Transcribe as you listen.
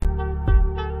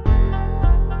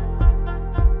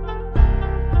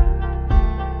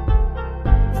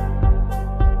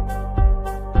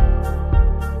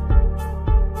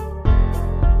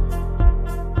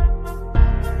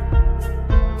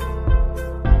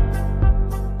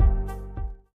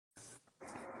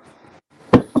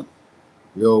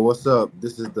Yo, what's up?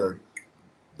 This is the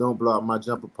Don't Block My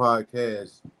Jumper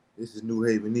podcast. This is New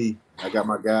Haven E. I got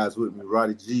my guys with me,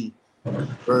 Roddy G,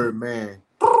 Birdman,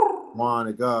 Juan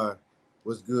and God.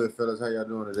 What's good, fellas? How y'all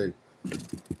doing today? Man,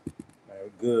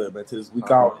 we're good, man. To this week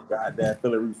off, goddamn,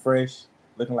 feeling refreshed,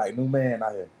 looking like new man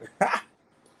out here.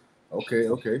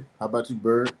 Okay. How about you,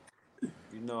 Bird?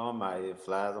 You know I'm out here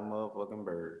flies a motherfucking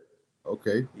bird.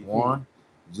 Okay, Juan,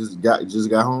 just got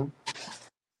home.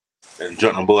 And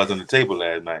jumped them boys on the table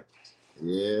last night.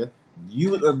 Yeah,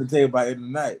 You was on the table by in the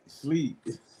night, sleep.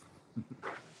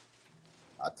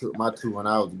 I took my two and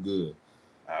I was good.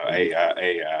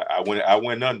 I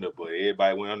went under, but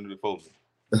everybody went under before me.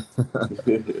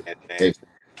 Hey, as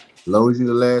long as you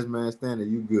the last man standing,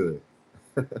 you good.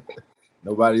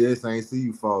 Nobody else ain't see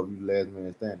you fall if you the last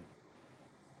man standing.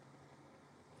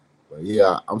 But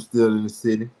yeah, I'm still in the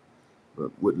city,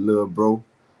 but with little bro.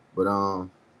 But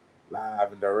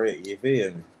Live and direct, you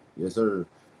feel me? yes sir.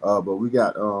 But we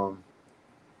got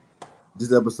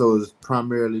this episode is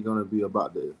primarily gonna be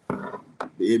about the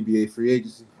NBA free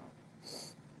agency.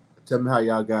 Tell me how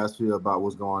y'all guys feel about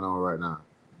what's going on right now.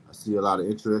 I see a lot of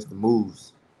interesting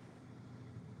moves.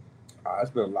 There's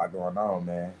been a lot going on,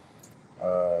 man.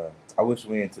 I wish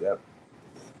we into that.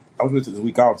 I was into this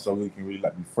week off so we can really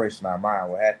be fresh in our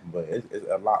mind what happened, but it's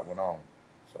a lot went on.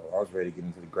 So I was ready to get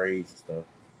into the grades and stuff.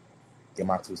 Get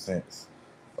my 2 cents.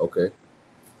 Okay.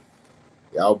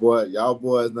 Y'all boys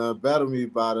done battle me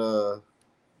about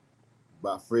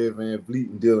Fred VanVleet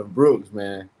and Dylan Brooks,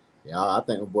 man. Y'all, I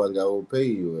think the boys got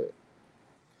overpaid you at.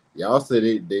 Y'all said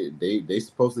they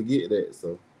supposed to get that,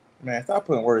 so. Man, stop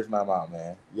putting words in my mouth,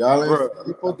 man. Y'all ain't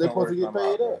supposed to get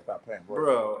paid that. Stop playing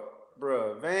words.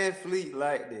 Bro, VanVleet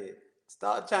like that.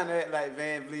 Stop trying to act like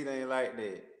VanVleet ain't like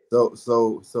that.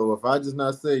 So if I just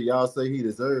not say y'all say he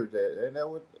deserved that, ain't that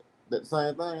what that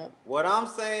same thing? What I'm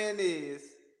saying is,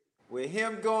 with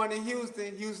him going to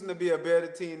Houston will be a better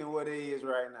team than what it is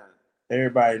right now.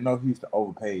 Everybody know Houston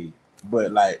overpaid,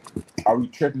 but are we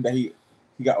tripping that he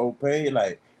got overpaid?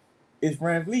 It's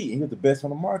VanVleet, and he's the best on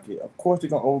the market. Of course, they're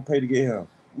gonna overpay to get him.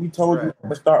 We told you from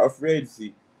the start of free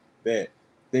agency that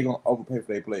they're gonna overpay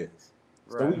for their players.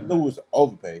 So we knew it was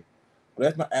overpay. But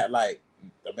let's not act like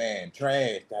the man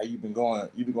trash. How you been going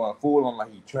full on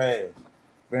like he trash.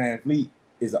 VanVleet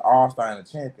is an all-star and a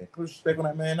champion. Put respect on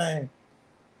that man's name.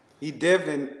 He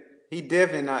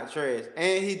definitely not trash,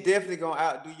 and he definitely gonna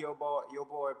outdo your boy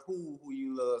Poole, who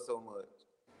you love so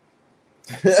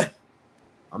much.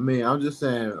 I mean, I'm just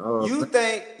saying. You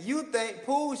think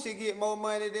Poole should get more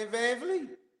money than VanVleet?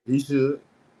 He should.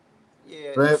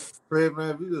 Yeah. Fred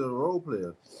VanVleet is a role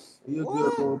player. He a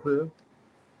good role player.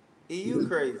 You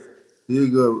crazy? He a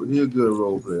good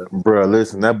role player. Bro,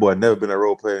 listen, that boy never been a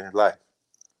role player in his life.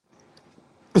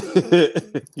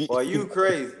 Boy, you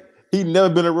crazy? He never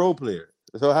been a role player.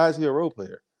 So how is he a role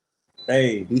player?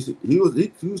 Hey, he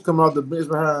was coming off the bench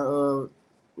behind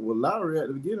with Lowry at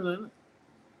the beginning, ain't it?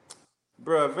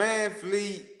 Bro,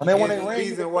 VanVleet is the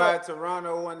reason why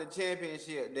Toronto won the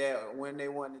championship. When they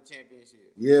won the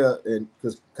championship. Yeah, and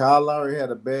because Kyle Lowry had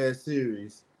a bad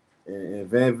series, and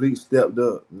VanVleet stepped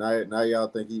up. Now y'all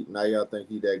think he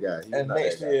that guy. And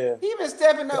next year, he been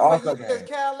stepping up because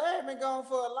Kyle Lowry been gone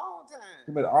for a long time.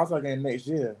 He made the All-Star game next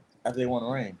year after they won the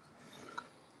ring.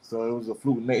 So it was a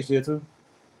fluke next year too.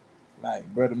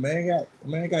 Bro, the man got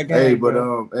game. Hey, but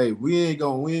we ain't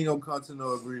gonna come to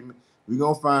no agreement. We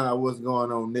gonna find out what's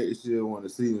going on next year when the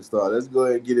season starts. Let's go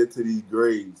ahead and get into these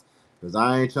grades, because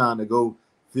I ain't trying to go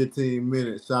 15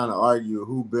 minutes trying to argue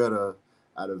who better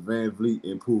out of VanVleet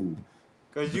and Poole.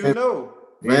 Because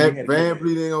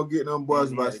VanVleet ain't gonna get them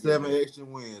boys by 7 extra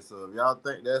wins. So if y'all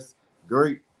think that's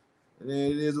great,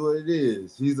 then it is what it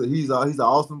is. He's an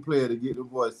awesome player to get the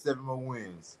boys 7 more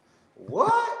wins.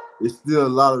 What? It's still a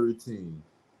lottery team.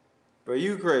 But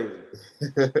you crazy.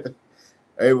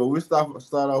 Hey, well, we start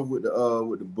off with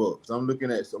the Bucks. I'm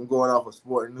going off of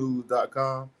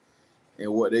sportnews.com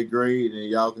and what they grade, and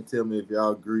y'all can tell me if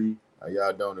y'all agree or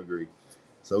y'all don't agree.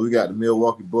 So we got the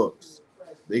Milwaukee Bucks.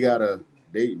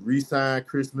 They re-signed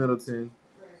Chris Middleton.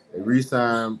 They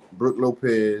re-signed Brook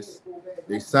Lopez.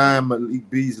 They signed Malik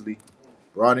Beasley,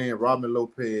 brought in Robin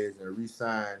Lopez, and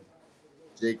re-signed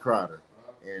Jay Crowder.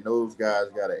 And those guys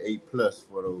got an A+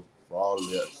 for all of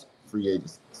their free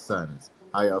agent signings.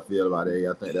 How y'all feel about it?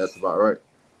 I think that's about right.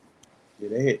 Yeah,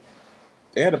 they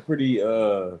had a pretty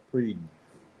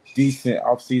decent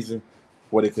offseason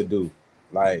what they could do.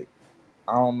 I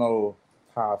don't know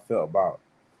how I felt about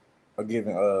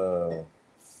giving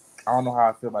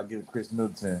Chris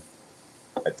Middleton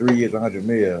 3 years, $100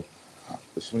 million.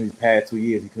 When these past 2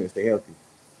 years he couldn't stay healthy.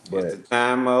 But it's the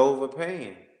time of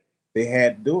overpaying. They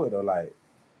had to do it though.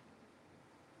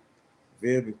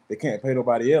 They can't pay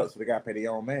nobody else, so they gotta pay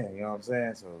their own man. You know what I'm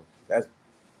saying? So that's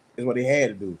what they had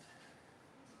to do.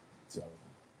 So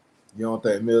You don't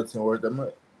think Middleton worth that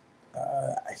much?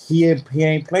 He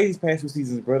ain't played these past 2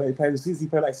 seasons, bro. He played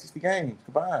like 60 games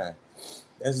combined.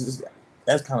 That's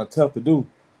kind of tough to do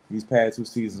these past 2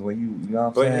 seasons when you know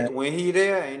what I'm saying. But when he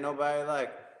there, ain't nobody like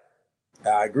him.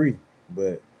 I agree,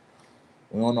 but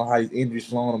we don't know how these injuries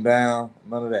slowing him down.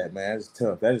 None of that, man. That's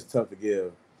tough. That is tough to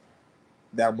give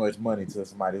that much money to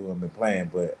somebody who hasn't been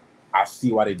playing, but I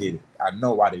see why they did it. I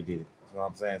know why they did it. You know what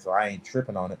I'm saying? So I ain't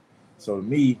tripping on it. So to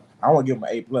me, I won't give him an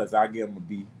A+. I give him a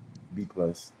B+.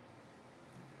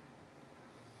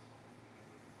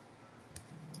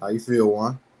 How you feel,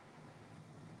 Juan?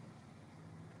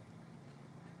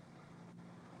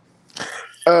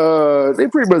 They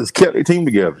pretty much kept their team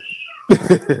together.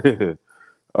 They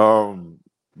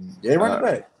run it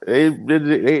back. They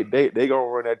gonna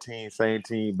run that same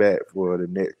team back for the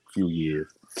next few years.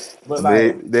 But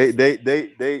they like, at the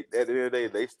end of the day,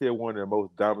 they still one of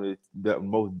the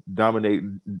most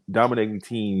dominating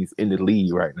teams in the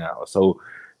league right now. So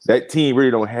that team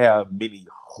really don't have many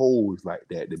holes like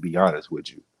that, to be honest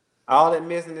with you. All that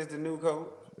missing is the new coach.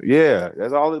 Yeah,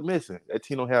 that's all that's missing. That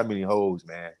team don't have many holes,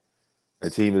 man.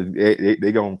 That team is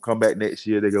they gonna come back next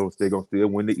year. They're gonna still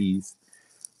win the East.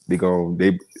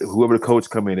 Whoever the coach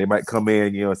come in, they might come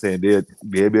in. You know what I'm saying?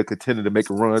 They'll be a contender to make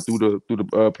a run through the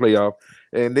playoff,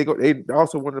 and they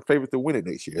also one of the favorites to win it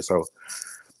next year. So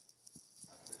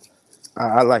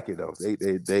I like it though.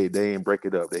 They ain't break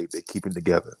it up. They keep it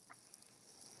together.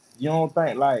 You don't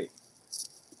think like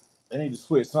they need to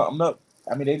switch something up?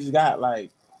 I mean, they just got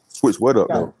like switch what up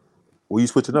though? What are you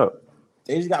switching up?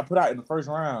 They just got put out in the first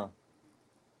round.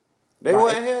 They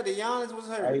weren't healthy. Giannis was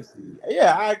hurt.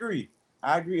 Yeah, I agree.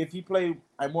 If he played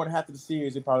like more than half of the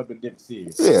series, it'd probably been a different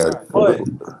series. Yeah, but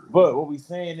what we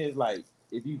saying is like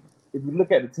if you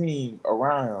look at the team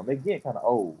around him, they get kind of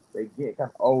old. They get kind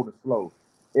of old and slow.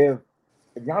 If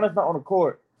Giannis not on the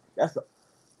court, that's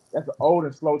an old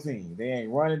and slow team. They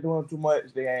ain't running, doing too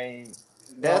much. They ain't.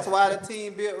 That's why the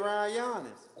team built around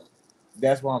Giannis.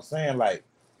 That's what I'm saying. Like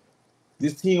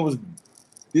this team was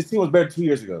better 2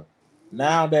 years ago.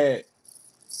 Now that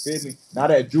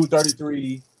Drew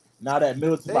 33. Now that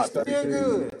Middleton about 33,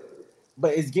 good.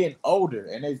 But it's getting older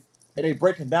and they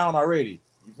breaking down already.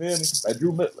 You feel me? Like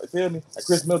Like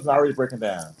Chris Middleton already breaking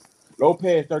down.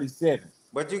 Lopez 37.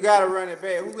 But you gotta run it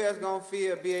back. Who else gonna be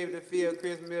able to fill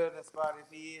Chris Middleton's spot if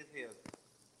he is healthy?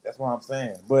 That's what I'm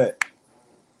saying. But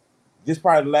this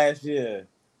probably last year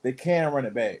they can run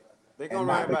it back. They're gonna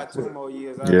run about 2 more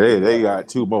years. Yeah, they got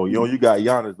 2 more. You got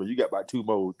Giannis, but you got about 2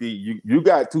 more. You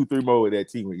got 2-3 more of that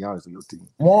team with Giannis on your team.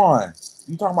 One,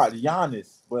 you talking about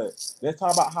Giannis, but let's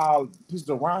talk about how pieces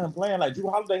around him playing. Like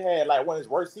Drew Holiday had like one of his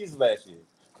worst seasons last year.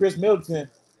 Chris Middleton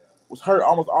was hurt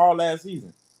almost all last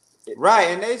season. Right,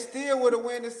 and they still would have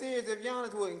won the series if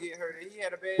Giannis wouldn't get hurt. He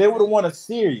had a bad. They would have won a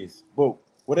series, but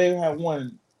would they have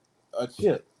won a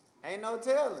chip? Ain't no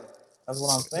telling. That's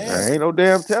what I'm saying. There ain't no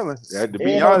damn telling. To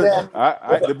be honest,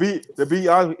 to be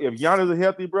honest, if Giannis is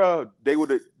healthy, bro, they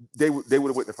would have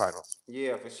went the finals.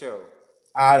 Yeah, for sure.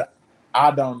 I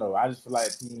don't know. I just feel like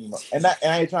the team, and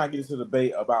I ain't trying to get into the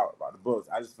debate about the Bucks.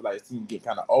 I just feel like the team get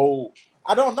kind of old.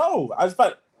 I don't know. I just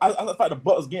feel like the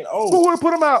Bucks getting old. Who would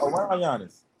put them out around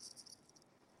Giannis?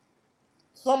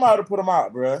 Somebody to put them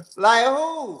out, bro. Like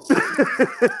who?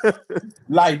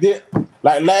 like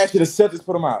last year, the Celtics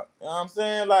put them out. You know what I'm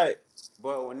saying? Like,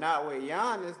 but not with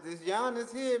Giannis. This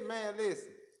Giannis here, man. Listen,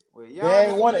 with Giannis, they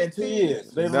ain't won it in 2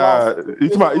 years. They lost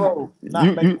not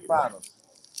making the finals.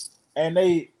 And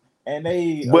they.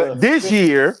 But this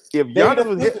year, if Giannis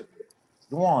was hit,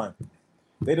 one,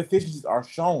 their deficiencies are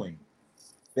showing.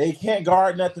 They can't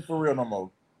guard nothing for real no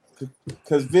more.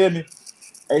 Cause feel me.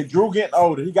 Hey, Drew getting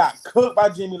older. He got cooked by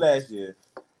Jimmy last year.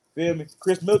 Feel me?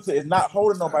 Chris Middleton is not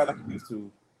holding nobody like he used to.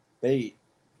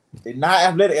 They're not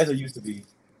athletic as they used to be.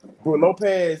 But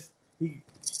Lopez, he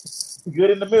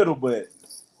good in the middle, but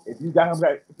if you got him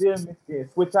back, feel me? Yeah,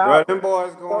 switch out. Bro, them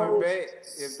boys going back.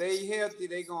 If they healthy,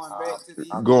 they going back to the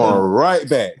going right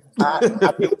back. I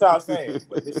get what y'all saying,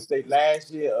 but this is their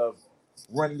last year of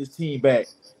running this team back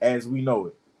as we know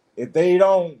it. If they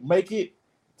don't make it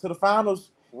to the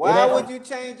finals, why would you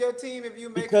change your team if you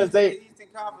make it to the Eastern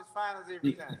Conference Finals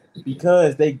every time?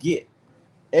 Because they get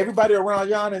everybody around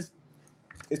Giannis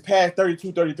is past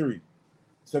 32, 33.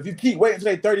 So if you keep waiting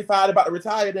until they're 35 about to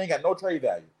retire, they ain't got no trade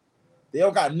value. They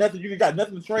don't got nothing. You got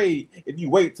nothing to trade if you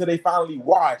wait till they finally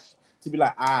wash to be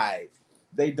like, all right,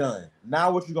 they done.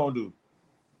 Now what you gonna do?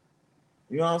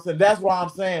 You know what I'm saying? That's why I'm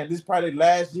saying this is probably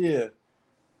last year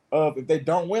of if they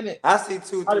don't win it. I see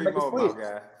 2-3 more, my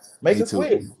guy. Make a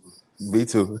switch.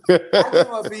 B2. I give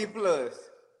him a B plus.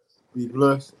 B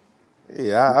plus.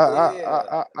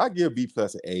 Yeah, I give B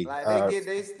plus an A. Like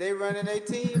they running their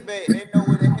team back. They know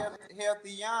with a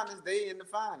healthy Giannis, they in the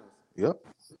finals. Yep.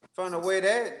 From the way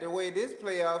this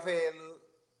playoff had looked,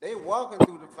 they walking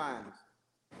through the finals.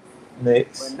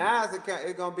 Next. But now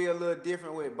it's gonna be a little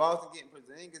different with Boston getting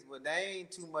Porzingis, but they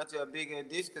ain't too much of a bigger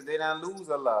addition because they don't lose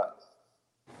a lot.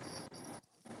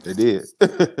 They did.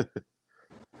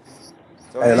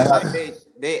 So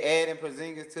they adding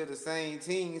Porzingis to the same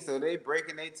team, so they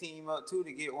breaking their team up too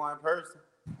to get one person.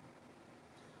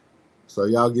 So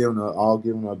y'all all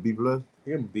give him a B plus?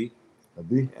 Give him a B. A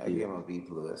B? Yeah, I give him a B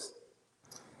plus.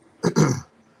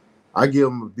 I give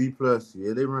them a B plus.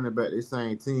 Yeah, they running back the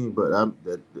same team, but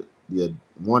the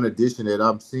one addition that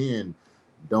I'm seeing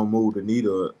don't move the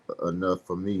needle enough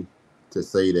for me to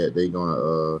say that they're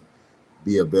gonna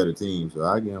be a better team. So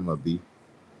I give him a B.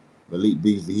 Malik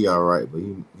Beasley, he all right, but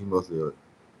he mostly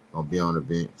gonna be on the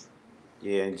bench.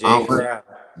 Yeah, and Jay Crowder.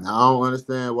 Now I don't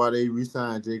understand why they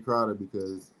re-signed Jay Crowder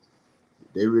because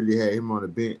they really had him on the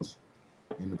bench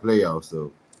in the playoffs.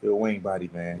 So Still wing body,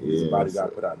 man. Yeah, His body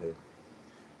got put out there.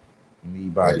 You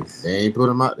need bodies. they ain't put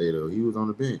him out there though. He was on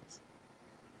the bench.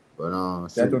 But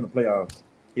That's during the playoffs.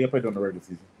 He'll play during the regular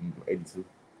season. 82.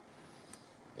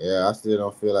 yeah, I still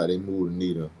don't feel like they moved the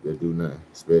needle. They do nothing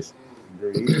special.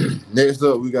 Agreed. Next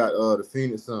up, we got the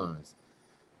Phoenix Suns.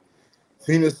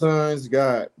 Phoenix Suns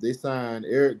they signed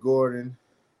Eric Gordon,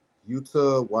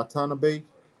 Yuta Watanabe,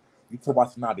 Yuta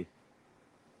Watanabe,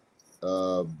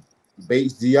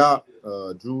 Bates Diop,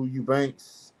 Drew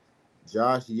Eubanks,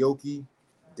 Josh Yoki,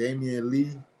 Damian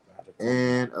Lee,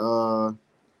 and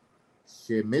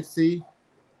Shemitsi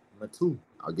Matu.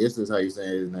 I guess that's how you say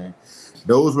his name.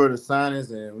 Those were the signings,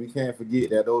 and we can't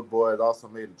forget that those boys also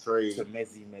made a trade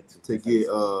to get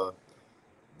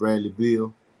Bradley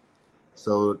Beal.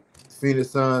 So Phoenix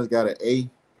Suns got an A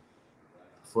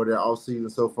for their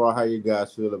offseason so far. How you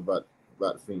guys feel about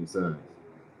the Phoenix Suns?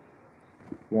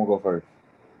 Who want to go first?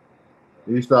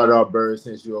 You started off, Bird,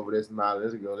 since you over there smiling.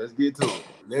 Let's go. Let's get to it.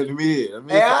 Let me in.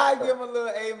 Hey, I give them a little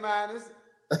A minus.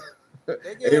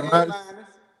 They get an A minus.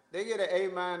 They get an A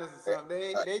minus or something.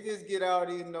 They just get all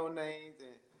these no names,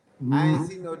 and I ain't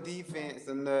see no defense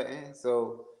or nothing.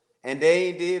 So, and they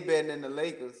ain't did better than the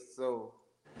Lakers. So,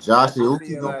 Josh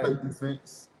Yoki gonna play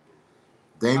defense.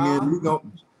 Damian Lee gonna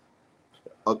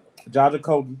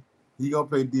Jaja he gonna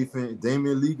play defense.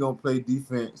 Damian Lee gonna play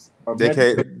defense. They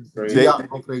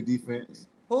gonna play defense.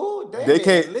 Who?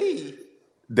 Damian Lee.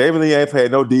 Damian Lee ain't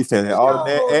playing no defense. And all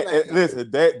the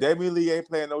listen, Damian Lee ain't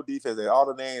playing no defense. And all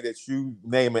the names that you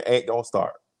naming ain't gonna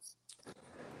start.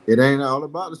 It ain't all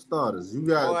about the starters. You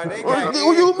got. Boy, they got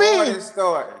what you mean?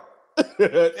 Starting.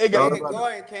 They got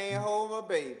Gordon can't hold my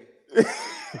baby.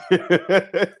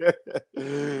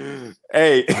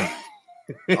 Hey.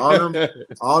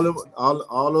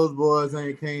 all those boys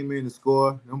ain't came in to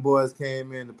score. Them boys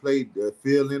came in to play,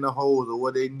 fill in the holes of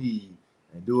what they need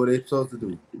and do what they supposed to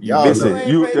do. Y'all ain't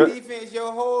play defense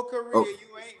your whole career.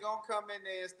 You ain't gonna come in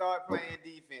there and start playing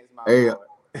defense, my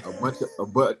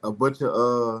boy. A bunch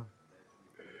of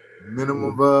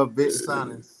minimum vet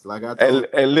signings, like I told.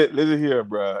 And listen here,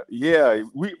 bro. Yeah,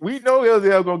 we know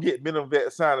LZL gonna get minimum vet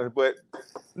signings, but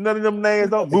none of them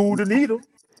names don't move the needle.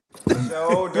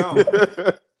 So don't.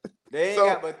 They ain't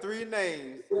got but 3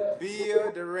 names: Beal,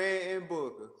 Durant, and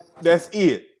Booker. That's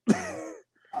it.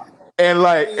 and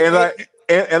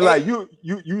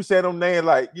you said them names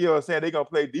like, you know what I'm saying, they gonna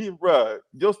play defense, bro.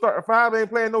 Your starting 5 ain't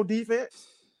playing no defense.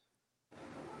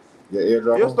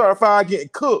 Your starting 5 getting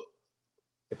cooked.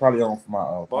 They probably on for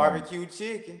my barbecue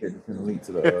chicken. Link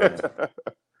to the.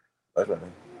 I don't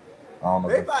know.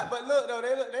 But look though,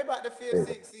 they about the 5th,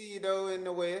 6th seed though in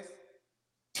the West.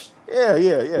 Yeah.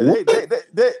 They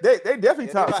definitely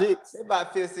top 6. They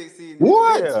about 5th, 6th seed.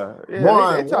 What? Yeah,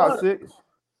 they top 6.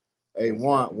 Hey,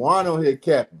 Juan on here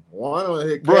capping. Juan on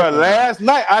here capping. Bro, last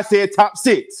night I said top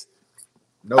 6.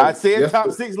 No, I said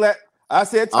top 6. I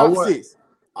said top 6.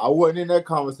 I wasn't in that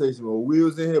conversation, but we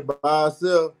was in here by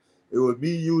ourselves. It was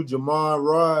me, you, Jamon,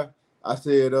 Roy. I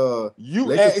said, you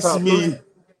Lakers asked me. 3.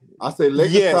 I said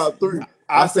Lakers top 3.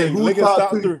 I said who Lakers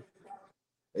top 3?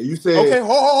 And you said, okay,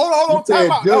 hold on. Time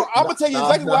out. No, I'm gonna tell you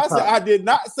exactly what I said. I did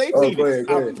not say Phoenix. Go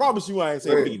ahead. I promise you, I ain't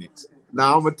say Phoenix.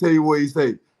 Now I'm gonna tell you what he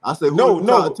said. I said, who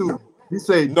top 2? He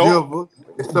said Denver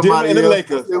and somebody Denver and else.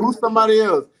 Lakers. I said, who's somebody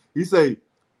else? He said,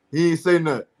 he ain't say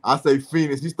nothing. I say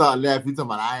Phoenix. He started laughing. He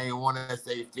talking about, I ain't want to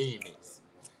say Phoenix.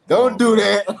 Don't do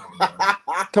that.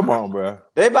 Come on, bro.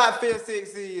 They about 5th, 6th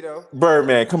seed though.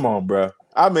 Birdman, come on, bro.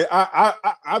 I mean,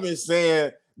 I've been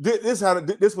saying this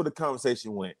where the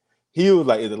conversation went. He was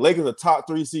like, "Is the Lakers a top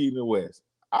 3 seed in the West?"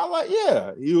 I like,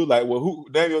 yeah. He was like, well, who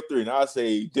name your three? And I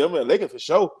say, Denver and Lakers for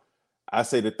sure. I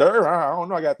say the third. I don't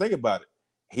know. I got to think about it.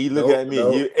 He looked at me.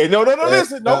 No,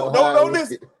 listen.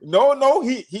 No.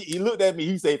 He looked at me.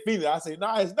 He said Phoenix. I said,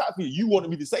 nah, it's not Phoenix. You wanted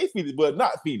me to say Phoenix, but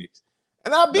not Phoenix.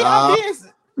 And I did.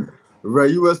 Bro,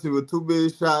 you must with 2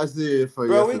 million shots in for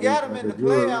bro. We got him in the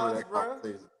playoffs, bro.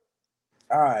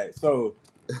 All right, so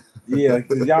yeah,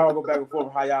 because y'all go back and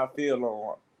forth how y'all feel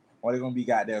on they're gonna be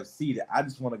goddamn seated. I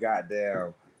just want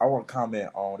to I want to comment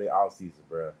on their offseason,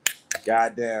 bro.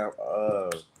 Goddamn,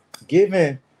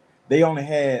 given they only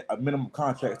had a minimum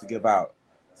contract to give out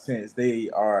since they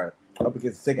are up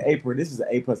against the 2nd April. This is an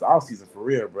A+ offseason for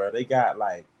real, bro. They got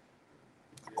like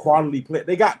quality play.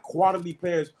 They got quality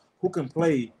players who can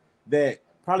play that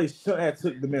probably shouldn't have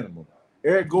took the minimum.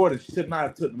 Eric Gordon should not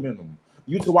have took the minimum.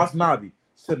 Yuta Watanabe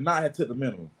should not have took the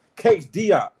minimum. Case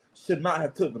Diop should not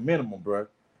have took the minimum, bro.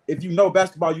 If you know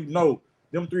basketball, you know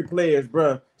them 3 players,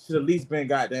 bro, should at least been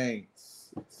goddamn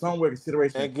somewhere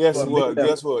consideration. And guess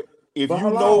what? If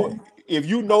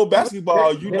you know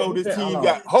basketball, you know this team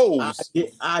got holes.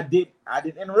 I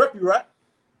didn't interrupt you, right?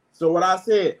 So what I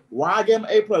said, why I gave them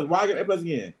A+? Why I give them A+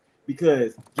 again?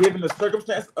 Because given the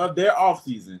circumstance of their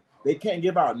offseason, they can't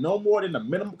give out no more than the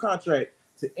minimum contract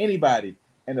to anybody.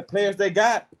 And the players they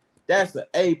got, that's an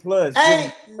A+.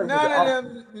 Ain't none of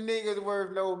them niggas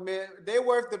worth no minimum. They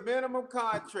worth the minimum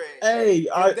contract. Hey,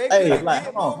 if they could like,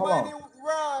 get more money,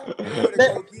 Ron, they would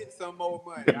have go get some more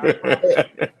money.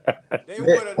 They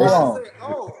would have not said,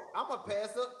 "Oh, I'm gonna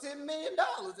pass up $10 million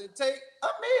and take $1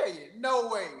 million." No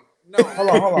way. No.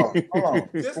 Hold on.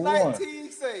 Just like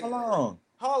T say. Hold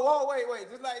on. Wait.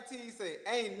 Just like T say,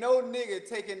 ain't no nigga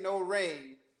taking no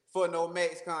rain for no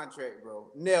max contract, bro.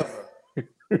 Never.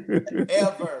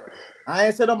 Ever. I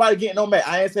ain't said nobody getting no max.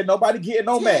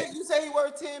 You say he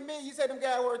worth 10 million. You said them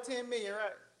guys worth 10 million,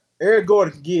 right? Eric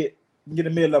Gordon can get a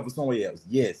mid-level somewhere else.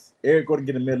 Yes. Eric Gordon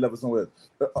get a mid-level somewhere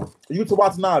else. Yuta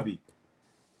Watanabe,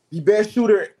 the best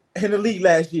shooter in the league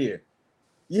last year.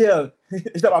 Yeah,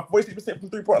 it's about 46% from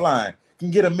 3-point line.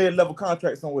 Can get a mid-level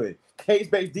contract somewhere. Case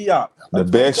Diop, the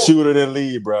best shooter in the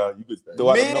league, bro. You could throw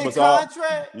out the numbers out.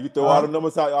 You can throw all the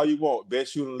numbers out all you want.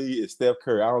 Best shooter in the league is Steph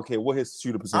Curry. I don't care what his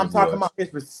shooter percentage I'm talking about his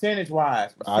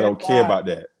percentage-wise. I don't care about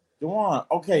that. Juwan,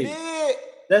 okay.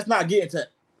 Let's not get into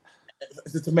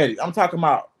systematic. I'm talking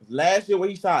about last year where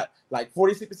he shot like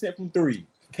 46% from 3.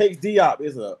 Case Diop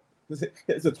is a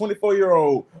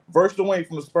 24-year-old versatile wing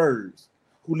from the Spurs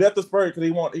who left the Spurs because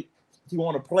he want to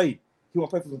play. He want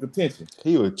to play for some contention.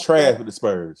 He was trash with the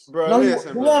Spurs. Bro, no,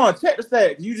 come on, check the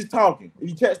stats. You just talking. If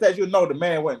you check stats, you'll know the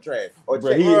man wasn't trash. Or bro,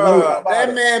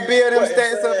 that man built them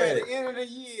stats up at the end of the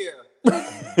year.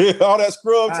 All that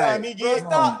scrub time he get.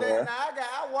 Stop that. Now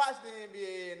I watched the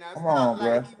NBA. Now come on,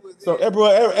 bro. So that boy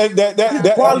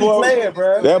player,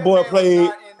 bro. That boy played.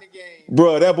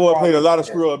 Bro, that boy played a lot of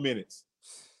scrub minutes.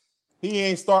 He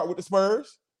ain't start with the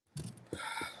Spurs.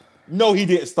 No, he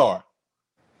didn't start.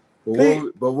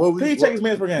 But what we check his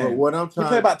minutes per game. But what I'm trying to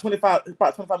play about 25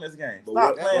 minutes a game.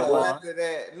 Stop playing.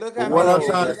 Look how what I'm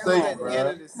trying to say,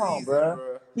 bro. Come on,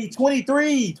 bro. He's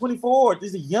 23, 24.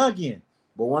 This is a youngin.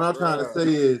 But what I'm trying to say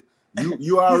is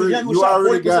you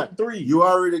already got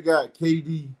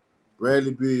KD,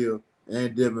 Bradley Beal,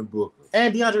 and Devin Booker.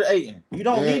 And DeAndre Ayton. You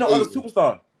don't need no other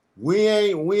superstar. We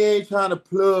ain't trying to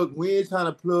plug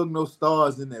no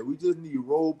stars in there. We just need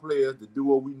role players to do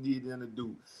what we need them to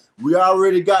do. We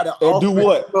already got the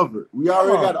offense covered.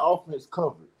 Got the offense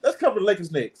covered. Let's cover the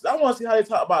Lakers next. I want to see how they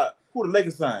talk about who the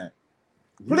Lakers signed.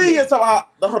 Please talk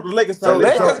about the Lakers signed.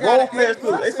 They signed role players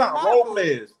too. They signed role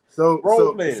players.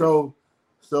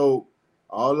 So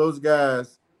all those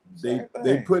guys, they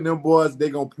putting them boys.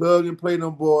 They gonna plug and play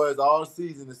them boys all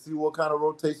season to see what kind of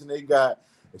rotation they got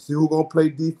and see who gonna play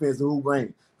defense and who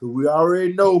ain't. Because we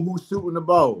already know who's shooting the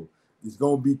ball. It's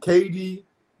gonna be KD,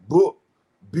 Book,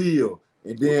 Beal.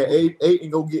 And then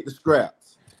Ayton go get the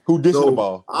scraps. Who dishing the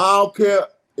ball? I don't care.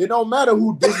 It don't matter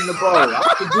who dishing the ball.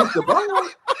 I can dish the ball.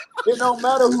 It don't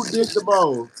matter who dish the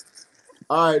ball.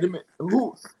 All right,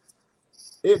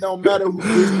 it don't matter who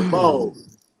dish the ball.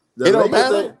 It don't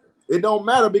matter. It don't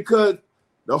matter because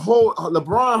the whole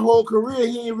LeBron whole career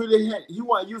he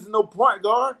wasn't using no point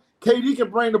guard. KD can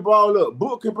bring the ball up.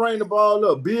 Book can bring the ball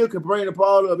up. Bill can bring the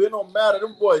ball up. It don't matter.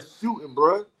 Them boys shooting,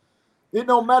 bro. It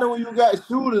don't matter when you got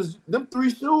shooters. Them 3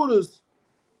 shooters.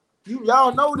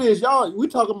 Y'all know this. We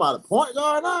talking about a point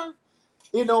guard now.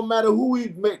 It don't matter who we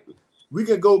make. We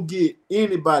can go get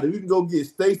anybody. We can go get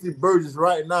Stacey Burgess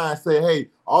right now and say, hey,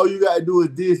 all you got to do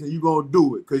is this and you going to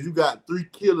do it because you got 3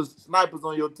 killers, snipers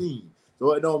on your team.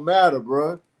 So it don't matter,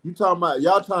 bro. You talking about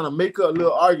y'all trying to make up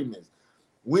little arguments.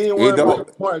 We ain't worried about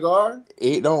the point guard.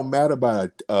 It don't matter about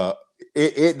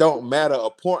it don't matter. A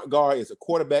point guard is a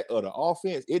quarterback of the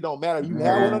offense. It don't matter if you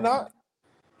have one or not.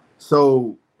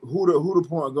 So who the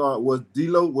point guard was?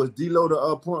 D'Lo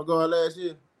the point guard last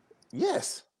year?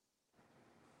 Yes.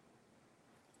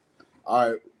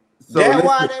 All right. So that's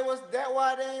why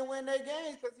they ain't win their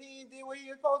games, because he ain't did what he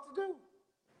was supposed to do.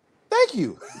 Thank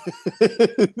you.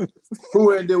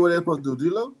 Who ain't did what they supposed to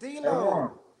do?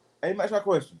 D'Lo. Hey, that's my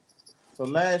question. So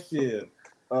last year,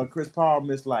 Chris Paul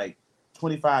missed like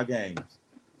 25 games.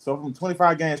 So from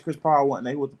 25 games, Chris Paul won.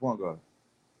 Who was the point guard?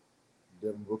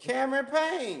 Devin Booker. Cameron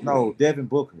Payne. No, Devin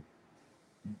Booker.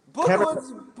 Booker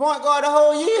was point guard the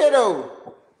whole year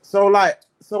though. So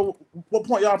what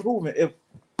point y'all proving? If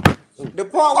the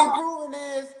point we proving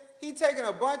is he taking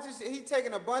a bunch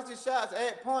of shots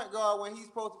at point guard when he's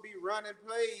supposed to be running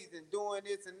plays and doing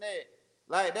this and that.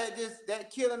 Like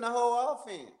that killing the whole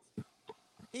offense.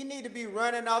 He need to be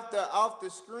running off the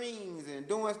screens and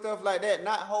doing stuff like that,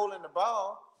 not holding the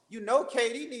ball. You know,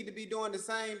 KD need to be doing the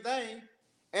same thing,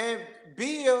 and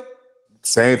Bill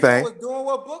same thing was doing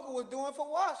what Booker was doing for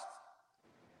Washington.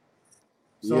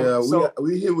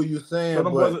 We hear what you're saying,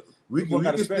 but we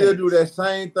can still do that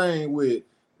same thing with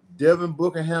Devin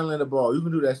Booker handling the ball. You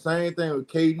can do that same thing with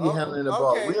KD handling the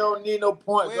ball. We don't need no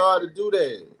point guard to do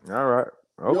that. All right.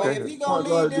 Okay. Well, if he gonna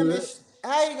lead them,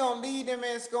 how you gonna lead them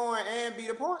in scoring and be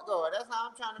the point guard? That's how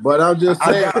I'm trying to. But I'm just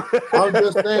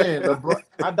saying.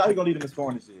 I doubt he gonna lead them in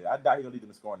scoring this year.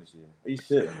 He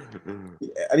should.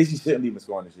 At least he shouldn't lead them in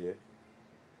scoring this year.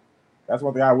 That's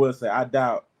one thing I will say. I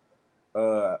doubt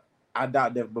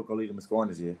Devin Booker will lead them in scoring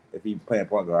this year. If he's playing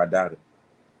point guard, I doubt it.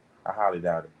 I highly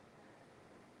doubt it.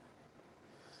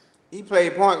 He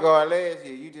played point guard last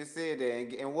year. You just said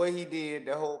that, and what he did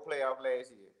the whole playoff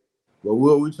last year. But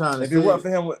what we trying to say? It wasn't for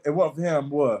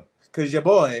him. What? Because your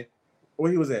boy,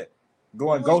 where he was at,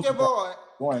 going ghost. Your boy?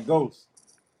 Going ghost.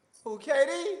 Who,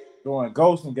 KD? Going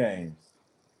ghost in games.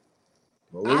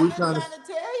 But what we trying to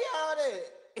tell y'all that.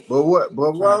 But what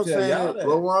I'm saying?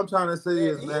 But what I'm trying to say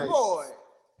is, man, boy,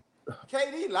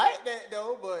 KD like that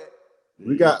though, but.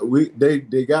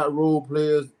 They got role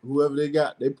players. Whoever they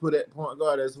got, they put at point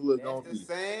guard. That's who it's gonna be. The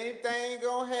same thing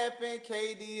gonna happen.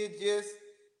 KD is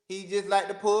just like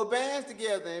to pull bands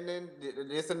together, and then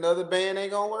this another band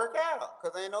ain't gonna work out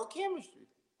because ain't no chemistry.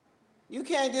 You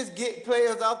can't just get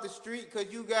players off the street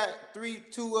because you got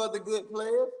two other good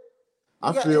players.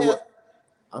 I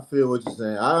feel what you're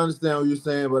saying. I understand what you're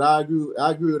saying, but I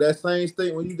agree with that same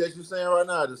statement that you're saying right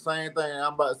now. The same thing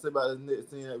I'm about to say about the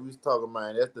next team that we was talking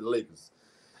about. That's the Lakers,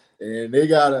 and they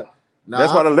gotta.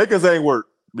 That's why the Lakers ain't work,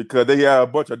 because they have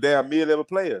a bunch of damn mid-level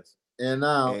players, and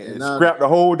now scrap the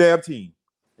whole damn team.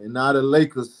 And now the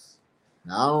Lakers.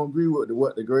 Now I don't agree with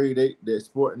what the grade that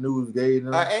Sport News gave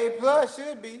them. A+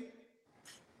 should be.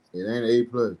 It ain't A+.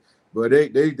 But they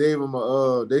gave him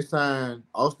they signed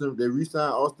Austin. They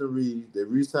re-signed Austin Reeves. They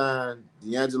re-signed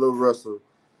D'Angelo Russell.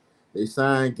 They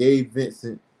signed Gabe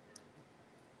Vincent.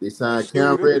 They signed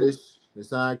Cam Reddish.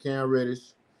 That's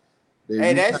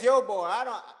your boy.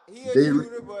 He a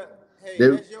shooter, but hey,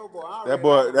 that's your boy. That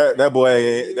boy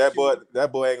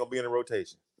ain't gonna be in the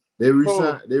rotation. They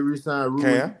re-signed Rui.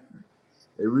 Cam.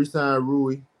 They re-signed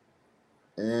Rui,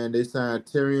 and they signed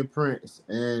Taurean Prince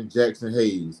and Jackson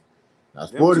Hayes. Now,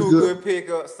 Them two good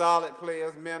pickup, solid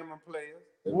players, minimum players.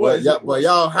 But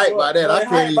y'all hype by that. I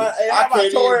can't even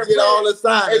get all the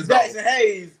signs. Jackson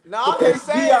Hayes. No, I'm just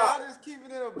saying. I'm just keeping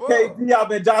it above. KD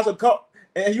been Johnson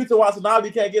and Houston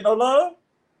Watanabe can't get no love.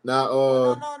 Now,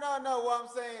 no. What I'm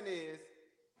saying is,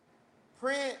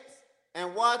 Prince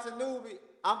and Watanabe.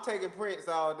 I'm taking Prince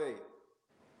all day.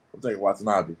 I'm taking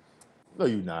Watanabe. No,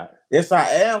 you're not. Yes, I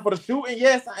am for the shooting.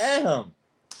 Yes, I am.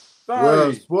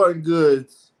 Sorry. Well,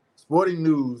 Sporting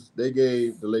News, they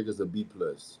gave the Lakers a B+.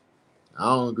 I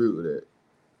don't agree with that.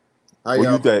 What do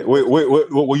you think?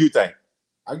 What do you think?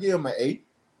 I give him an 8.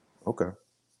 Okay.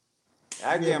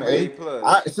 I give him an A+.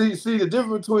 I see the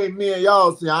difference between me and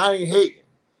y'all. See, I ain't hating.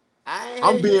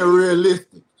 I'm being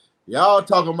realistic. Y'all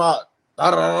talking about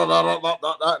and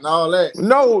all that.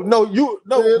 No,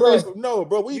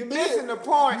 bro. You missing the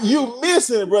point. You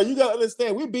missing, bro. You gotta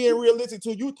understand. We being realistic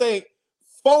too. You think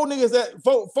four dudes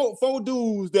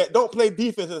that don't play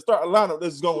defense and start a lineup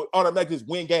that's gonna automatically just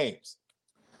win games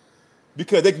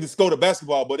because they can just go to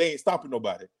basketball, but they ain't stopping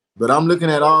nobody. But I'm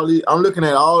looking at all these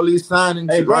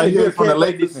signings right here from the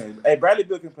Lakers. Hey, Bradley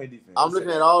Beal can play defense. I'm looking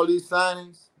at all these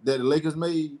signings that the Lakers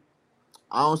made.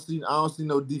 I don't see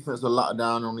no defense or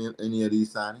lockdown on any of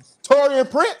these signings.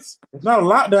 Taurean Prince. It's not a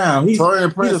lockdown.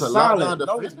 Taurean Prince is a solid.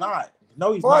 No, he's not.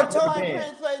 No, he's Boy, not. Taurean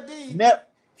Prince play D.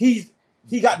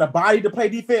 He got the body to play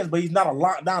defense, but he's not a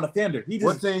lockdown defender. He just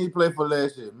What team he played for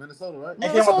last year? Minnesota, right? He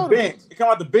came off the bench. He came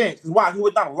off the bench. Why? He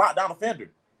was not a lockdown defender.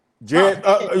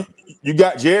 You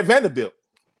got Jared Vanderbilt.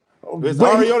 It's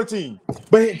already on the team.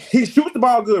 But he shoots the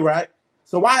ball good, right?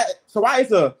 So why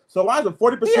is a 40%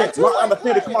 lockdown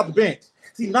defender come off the bench?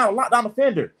 He's not a lockdown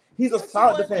defender. He's a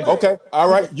solid defender. Okay, all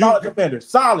right. Solid defender.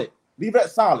 Solid. Leave that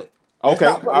solid. Okay,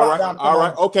 all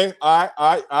right. Okay, all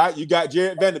right. You got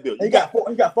Jared Vanderbilt. He got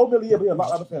 $4 million a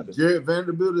lockdown defender. Jared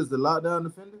Vanderbilt is the lockdown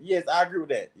defender? Yes, I agree with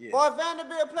that. Yes. Boy,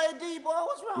 Vanderbilt play D, boy.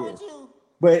 What's wrong with you?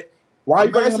 But why are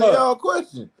you bringing him up? Y'all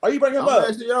question. Are you bringing him up?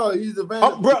 Asking y'all, he's a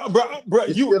Vanderbilt. Bro,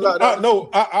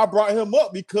 I brought him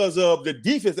up because of the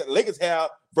defense that Lakers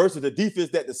have versus the defense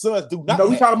that the Suns do not. No,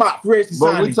 we talking about free agent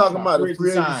signings. We talking about the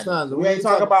free agent signings. We ain't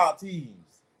talking about teams.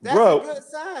 That's a good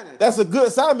signing. That's a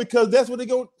good sign because that's what they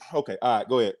go. Okay, all right,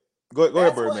 go ahead. Go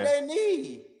ahead, Birdman. That's what they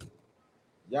need.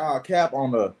 Y'all cap on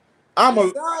the. I'm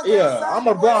a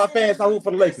Brown fan, so I root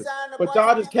for the Lakers. But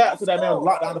y'all just cap to that man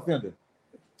lockdown defender.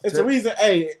 It's the reason.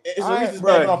 Hey, it's the reason.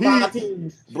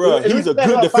 Bro, he's a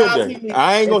good defender.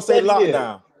 I ain't gonna say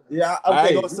lockdown. Yeah, okay. I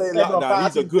ain't gonna say lockdown.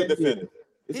 He's a good defender.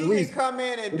 He can come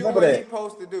in and do what he's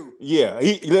supposed to do. Yeah.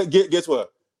 Guess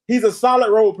what? He's a solid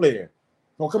role player.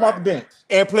 Gonna come off the bench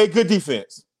and play good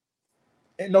defense.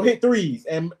 And hit threes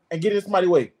and get in somebody's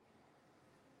way.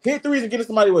 Hit threes and get in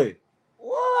somebody's way.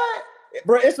 What?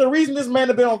 Bro, it's the reason this man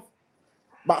has been on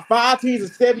about 5 teams in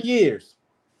 7 years.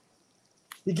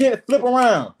 He can't flip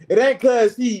around. It ain't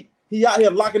because he out here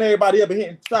locking everybody up and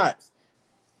hitting shots.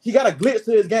 He got a glitch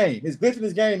to his game. His glitch in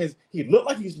his game is he looked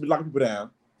like he used to be locking people down,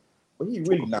 but he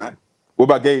really not. What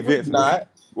about Gabe Vincent? What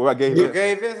about Gabe Vincent?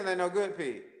 Gabe Vincent ain't no good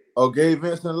pick. Oh, Gabe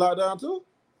Vincent lockdown too?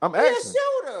 I'm asking. He's a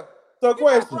shooter. So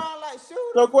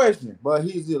question. But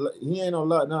he ain't no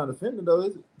lockdown defender though,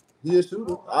 is it? He a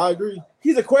shooter. I agree.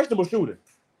 He's a questionable shooter.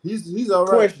 He's all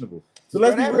right. Questionable. So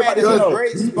let's be real. He's a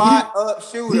great spot up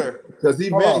shooter. Because he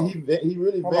really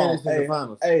vanished in the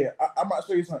finals. Hey, I'm not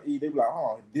sure you something. They be like,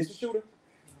 hold on, this a shooter?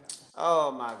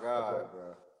 Oh my God,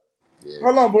 bro. Yeah.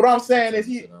 Hold on, but what I'm saying is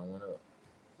he's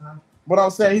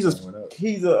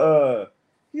a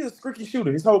streaky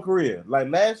shooter his whole career. Like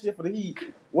last year for the Heat,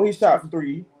 what he shot from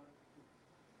 3.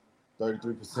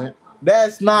 33%.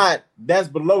 That's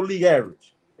below league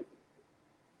average.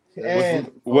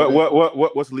 And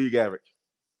what's league average?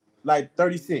 Like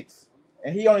 36.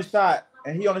 And he only shot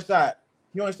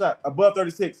above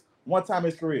 36 one time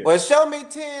in his career. Well, show me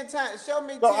 10 times. Show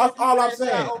me 10 all I'm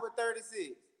saying. Over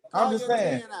 36. I'm just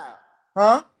saying.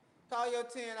 Huh? Call your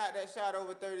 10 out that shot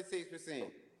over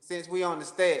 36%. Since we on the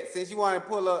stats. Since you want to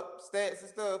pull up stats and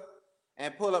stuff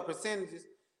and pull up percentages.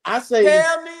 I say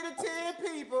tell me the 10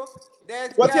 people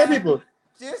that's what 10 people?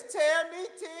 Just tell me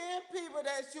 10 people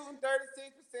that's shooting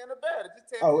 36% or better. Just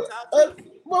tell me top 10.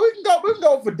 Well, we can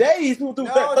go for days who do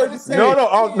 30%.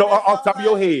 No, off top of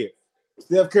your head.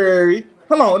 Steph Curry.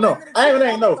 Hold on, no. I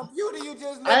ain't know.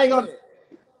 I ain't gonna,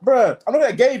 bruh. I'm looking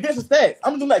at Gabe Vincent stats.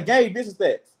 I'm looking at Gabe Vincent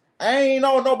stats. I ain't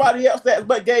know nobody else stats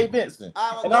but Gabe Vincent.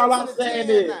 And all I'm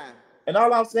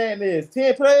saying is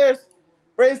 10 players,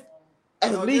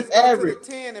 at least average.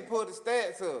 10 and pull the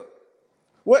stats up.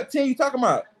 What 10 you talking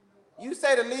about? You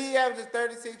say the league average is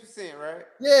 36%, right?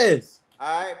 Yes.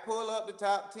 All right, pull up the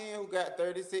top 10 who got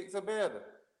 36 or better.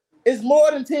 It's more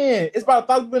than 10. It's about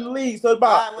 1,000 in the league, so it's about.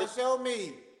 All right, well, show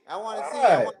me. I want to see.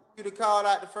 I want you to call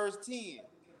out the first 10.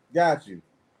 Got you.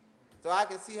 So I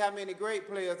can see how many great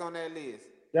players on that list.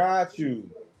 Got you.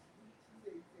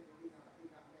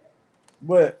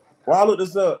 But while I look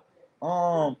this up,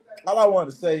 all I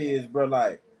want to say is, bro,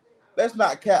 like, let's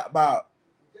not cap about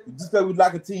just because we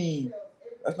like a team.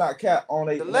 Let's not cap on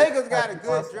a. The Lakers got a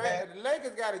good draft. The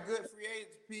Lakers got a good free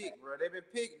agent pick, bro. They've been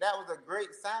picked. That was a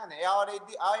great signing.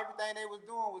 Everything they was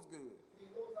doing was good.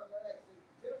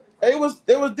 It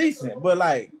was decent, but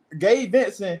like Gabe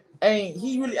Vincent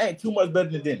really ain't too much better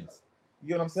than Dennis. You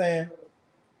get what I'm saying?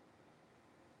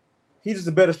 He's just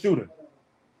a better shooter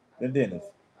than Dennis.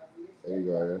 There you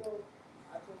go. Yeah.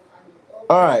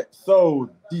 All right, so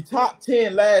the top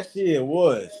 10 last year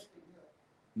was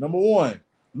number 1,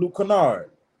 Luke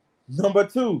Kennard. Number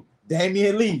 2,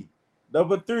 Damian Lee.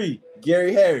 Number 3,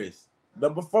 Gary Harris.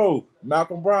 Number 4,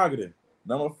 Malcolm Brogdon.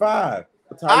 Number 5,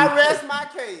 I rest my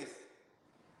case.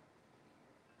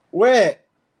 Where?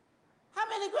 How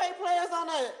many great players on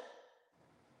that?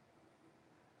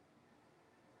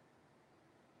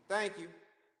 Thank you.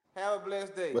 Have a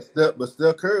blessed day. But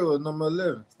Steph Curry was number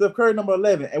 11. Steph Curry number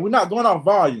 11, and we're not going off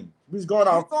volume. We're just going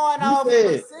off.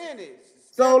 Percentage.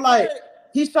 So like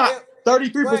he shot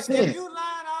 33%. If you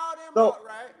line all them up,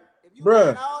 right? If you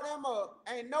line all them up,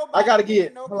 ain't nobody. I gotta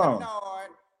get. No hold on. Kennard,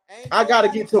 I gotta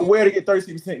get to where to get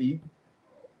 36%. E.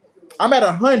 I'm at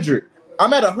 100.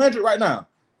 I'm at 100 right now.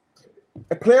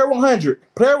 A player 100.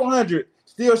 Player 100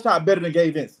 still shot better than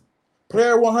Gabe Vincent.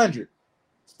 Player 100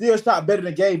 still shot better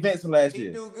than Gabe Vincent last year.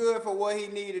 He do good for what he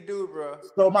need to do, bro.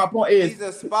 So my point is, he's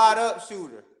a spot up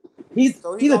shooter. He's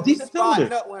a decent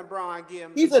shooter. Up when Bron give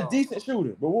him he's a decent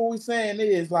shooter. But what we're saying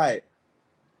is like,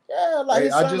 yeah, like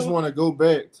hey, I just want to go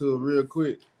back to real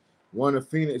quick. One of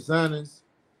Phoenix signings,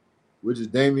 which is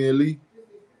Damian Lee.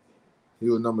 He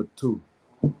was number 2.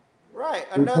 Right,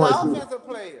 another offensive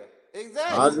player.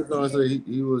 Exactly. I was just gonna say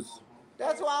he was.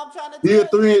 That's why I'm trying to. He a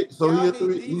 3. So he a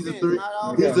 3. He's a 3.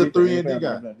 He's a 3 and D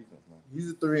guy. He's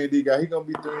a 3 and D guy. He gonna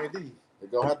be 3 and D. They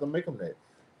gonna have to make him that.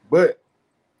 But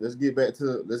let's get back to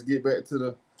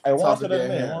the. Hey, one to that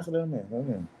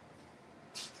man.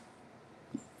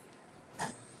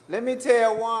 Let me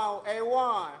tell Juan. Hey,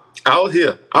 Juan. I was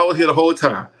here the whole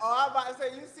time. Oh, I about to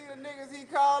say, you see the niggas he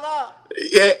called out?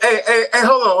 Yeah, hey,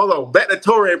 hold on. Back to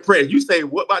Taurean Prince. You say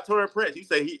what about Taurean Prince? You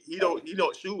say he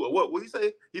don't shoot or what? What you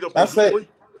say? He don't.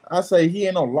 I say he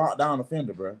ain't no lockdown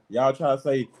offender, bro. Y'all try to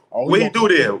say, oh, what he do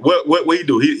there? What he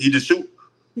do? He just shoot.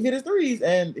 He hit his threes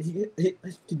and he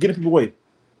get people away.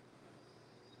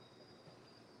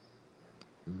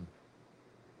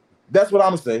 That's what I'm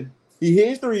gonna say. He hit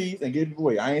his threes and get people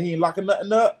away. He ain't locking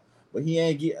nothing up, but he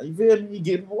ain't get. You feel me? He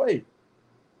get people away.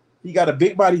 He got a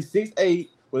big body, 6'8",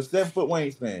 with 7-foot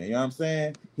wingspan. You know what I'm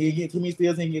saying? He ain't get too many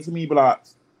steals, he ain't get too many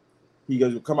blocks. He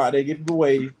goes come out there, get people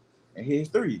away, and hit his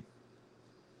three.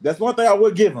 That's one thing I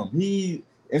would give him.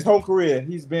 His whole career,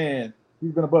 he's been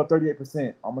above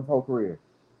 38% almost whole career,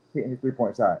 hitting his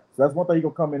 3-point shot. So that's one thing he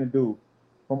gonna come in and do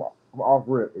from off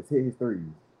rip is hit his threes.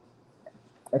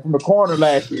 And from the corner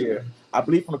last year, I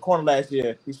believe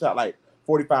he shot like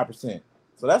 45%.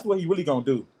 So that's what he really gonna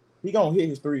do. He gonna hit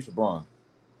his threes for Bron.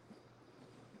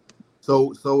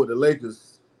 So with the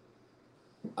Lakers,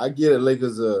 I give the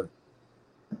Lakers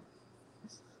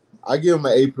I give them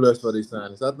an A+ for their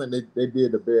signings. I think they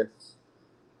did the best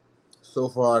so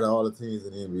far to all the teams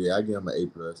in the NBA. I give them an A+.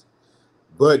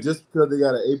 But just because they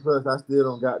got an A+, I still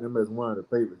don't got them as one of the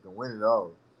favorites to win it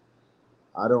all.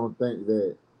 I don't think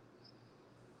that.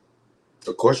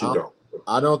 Of course you don't.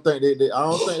 I don't think that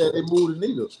they move the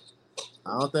needle.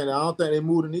 I don't think they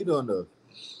move the needle enough.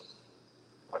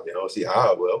 I mean, I don't see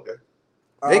how. Well, okay.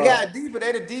 They got deeper.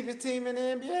 They the deepest team in the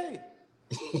NBA.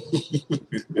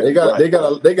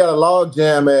 they got a log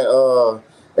jam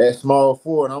at small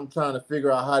forward, and I'm trying to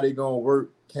figure out how they gonna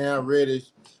work Cam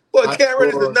Reddish. Well, Cam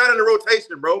Reddish is not in the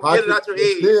rotation, bro. Get it out your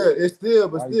head. It's still.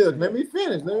 Let me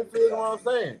finish what I'm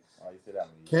saying.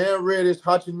 Cam Reddish,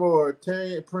 Hachimura,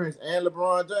 Taurean Prince, and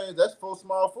LeBron James. That's 4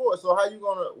 small forwards. So how you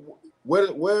gonna?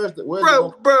 Where's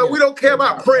bro? We don't care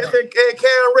about Prince and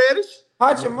Cam Reddish.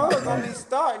 Hachimura's gonna be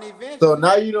starting eventually. So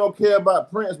now you don't care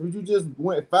about Prince, but you just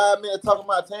went 5 minutes talking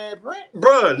about Taurean Prince.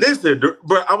 Bro, listen,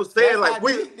 bro. I was saying that's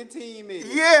like the team is.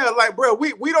 Yeah, like bro,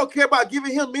 we don't care about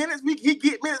giving him minutes. He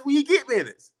get minutes when he get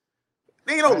minutes.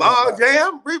 There ain't no log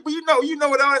jam. But you know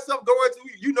what all that stuff going to.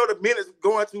 You know the minutes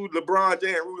going to LeBron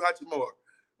James, Rui Hachimura.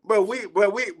 But we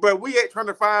ain't trying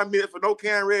to find minutes for no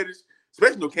Cam Reddish,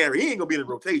 especially no Cam. He ain't gonna be in the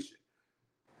rotation.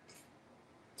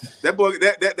 That boy could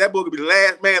be the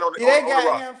last man on the. They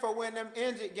got him for when them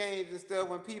injured games and stuff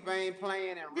when people ain't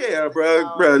playing. And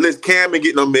bro. Listen, Cam ain't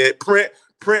get no minute. Prince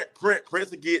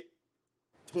will get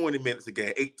 20 minutes a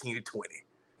game, 18 to 20.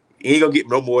 He ain't gonna get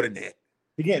no more than that.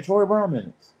 He getting Troy Brown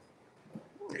minutes.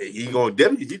 He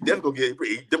definitely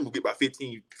gonna get about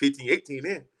 15, 18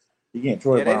 in. He getting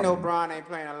Troy Brown. They know Bron ain't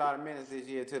playing a lot of minutes this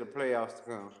year till the playoffs to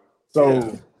come.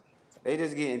 So they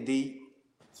just getting deep.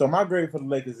 So my grade for the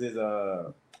Lakers is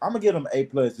I'm gonna give them A+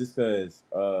 just because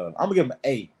I'm gonna give them an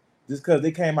A just because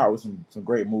they came out with some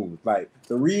great moves. Like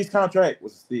the Reeves contract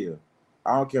was a steal.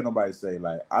 I don't care what nobody say.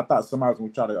 Like I thought somebody was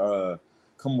gonna try to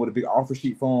come with a big offer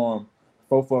sheet for him,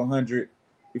 4 for $100.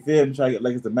 You feel me? Try to get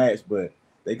Lakers to match, but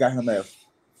they got him at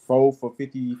 4 for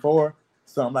 $54,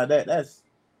 something like that.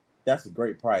 That's a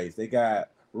great price. They got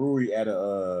Rui at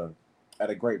a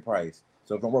great price.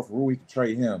 So if it work for Rui to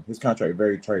trade him, his contract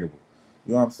very tradable.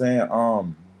 You know what I'm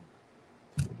saying?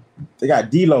 They got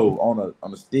D'Lo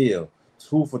on a steal,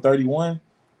 2 for 31.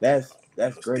 That's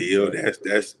great. Steal,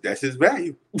 that's his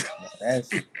value. That's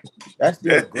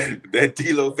still great. That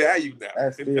D'Lo value now.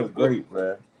 That's still great,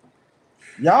 bro.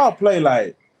 Y'all play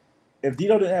like if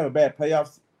D'Lo didn't have a bad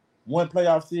one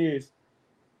playoff series,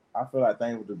 I feel like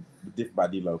things would be different by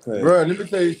D'Lo. Bro, let me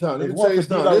tell you something.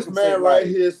 This man right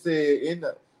here said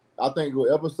I think it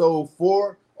was episode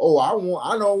 4. Oh, I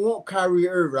don't want Kyrie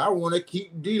Irving. I want to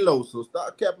keep D'Lo. So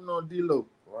stop capping on D'Lo.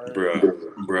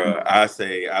 Bruh. I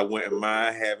say I wouldn't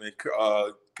mind having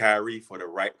Kyrie for the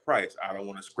right price. I don't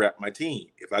want to scrap my team.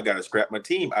 If I got to scrap my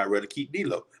team, I'd rather keep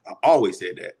D'Lo. I always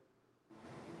said that.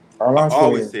 I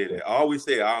always said that. I always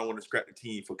say I don't want to scrap the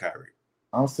team for Kyrie.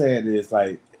 I'm saying this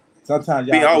like sometimes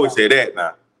y'all. I always say that.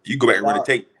 Now you go back and run the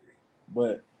tape.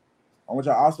 But I want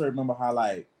y'all also remember how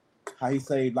he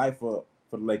saved life for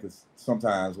the Lakers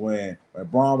sometimes when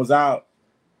Braun was out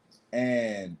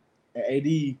and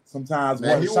AD sometimes he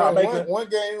won one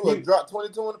game. He dropped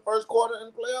 22 in the first quarter in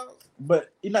the playoffs.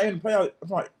 But he's not in the playoffs. I'm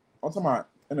talking about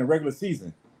in the regular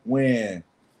season when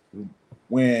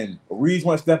Reeves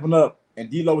wasn't stepping up and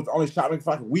D'Lo was the only shot maker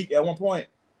for like a week at one point,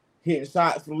 hitting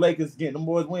shots for the Lakers, getting them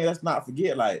boys win. Let's not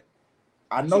forget. Like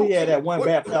I know he had that one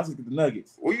bad playoff with the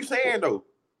Nuggets. What are you saying though?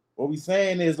 What we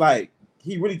saying is like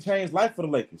he really changed life for the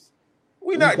Lakers.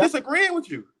 We're not disagreeing with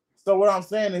you. So what I'm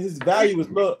saying is his value is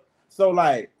so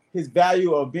like his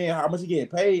value of being how much he getting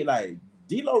paid, like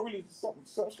D'Lo really something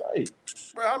straight.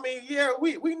 Bro, I mean, yeah,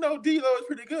 we know D'Lo is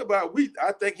pretty good, but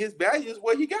I think his value is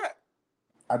what he got.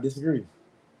 I disagree.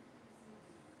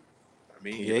 I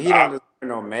mean, yeah, he don't deserve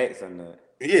no max on that.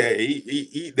 Yeah,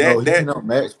 he's not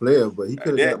max player, but he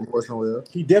could have got more somewhere else.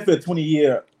 He definitely 20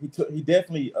 year. He could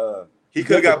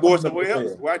have got more somewhere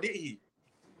else. Why did he?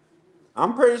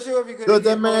 I'm pretty sure if he could. Because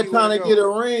that man trying to get a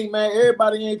ring, man.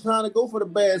 Everybody ain't trying to go for the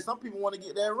bag. Some people want to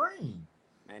get that ring.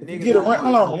 Man, if you get a ring,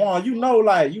 hold on, you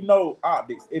know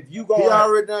optics. If you go, he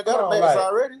already done got a max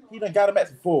already. He done got a max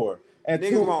before. And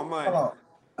niggas want money.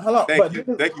 Hold on. Thank you,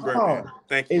 Birdman.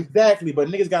 Thank you. Exactly, but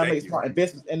niggas gotta make smart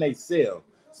investments and they sell.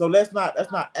 So let's not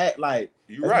act like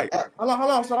you're right. Hold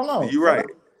on. You're right.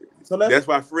 So that's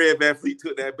why Fred VanVleet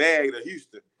took that bag to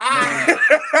Houston.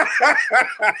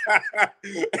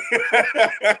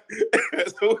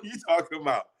 So what you talking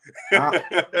about?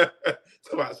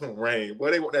 Talk about some rain.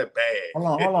 Boy, they want that bag.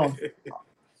 Hold on.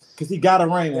 Because he got a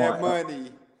ring that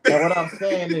money. And what I'm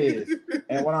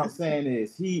saying is,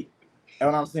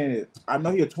 I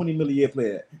know he's a $20 million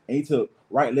player, and he took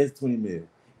less than $20 million.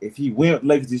 If he win with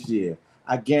Lakers this year,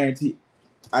 I guarantee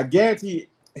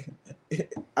if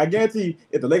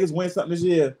the Lakers win something this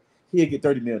year, he'll get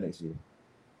 $30 million next year.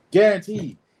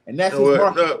 Guaranteed. And that's his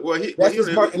market. That's his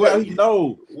market. He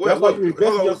knows. That's why you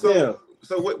invest in yourself.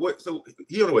 So what? So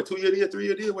he on a 2-year deal,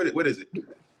 3-year deal? What is it?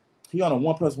 He on a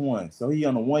 1+1. So he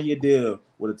on a 1-year deal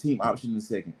with a team option in the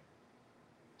second.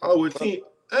 Oh, with team.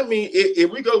 I mean,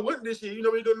 if we go win this year, you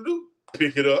know what you're gonna do?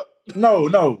 Pick it up. No.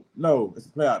 It's a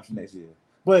play option next year.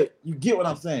 But you get what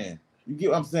I'm saying.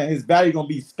 His value gonna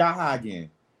be sky high again.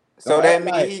 So that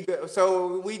means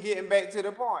so we getting back to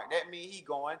the point. That means he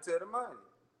going to the money.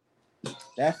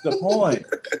 That's the point.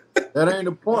 That ain't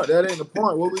the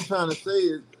point. What we trying to say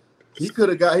is he could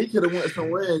have went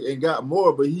somewhere and got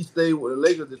more, but he stayed with the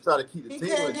Lakers to try to keep the team. He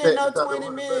can't get no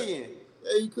 $20 million.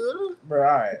 Yeah, he could have. Bro,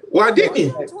 all right. Why didn't he?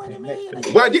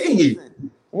 Why didn't he?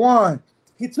 One,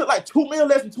 he took like $2 million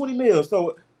less than $20 million.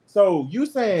 So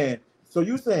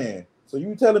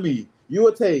you telling me you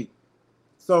would take?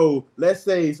 So let's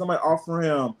say somebody offer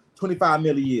him $25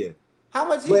 million a year. How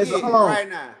much he getting right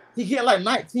now? He getting like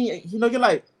 19. Get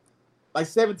like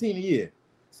 17 a year.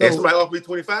 So and somebody offer me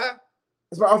 25.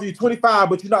 Somebody offer you 25,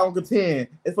 but you're not gonna contend.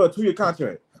 It's for a 2-year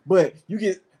contract. But you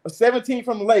get a 17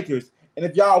 from the Lakers, and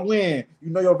if y'all win,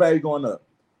 you know your value going up.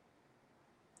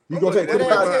 You gonna take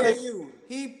 25?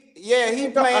 He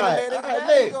playing to let his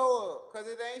value go up. Because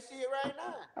it ain't shit right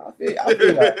now. I feel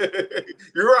that.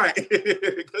 You're right.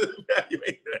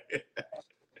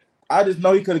 I just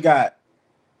know he could have got.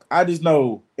 I just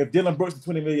know if Dillon Brooks is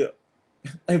 $20 million,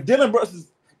 if Dillon Brooks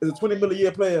is a $20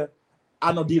 million player,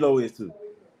 I know D'Lo is too.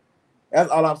 That's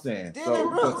all I'm saying. Dillon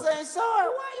Brooks ain't sorry.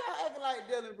 Why y'all acting like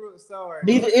Dillon Brooks sorry?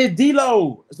 Neither is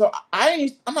D'Lo. So I'm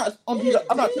not on D'Lo.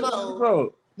 I'm not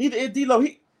bro. Neither is D'Lo.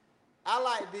 I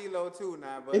like D'Lo too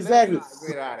now, but exactly.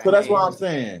 So that's what I'm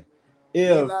saying.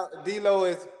 If D'Lo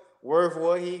is worth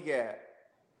what he got.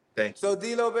 Thank you. So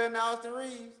D'Lo better than Austin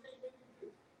Reeves?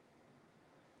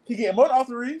 He getting more than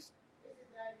Austin Reeves?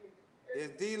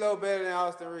 Is D'Lo better than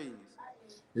Austin Reeves?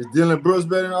 Is Dillon Brooks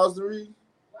better than Austin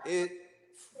Reeves?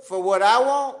 For what I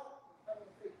want?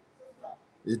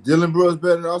 Is Dillon Brooks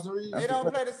better than Austin Reeves? They don't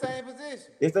play the same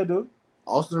position. Yes, they do.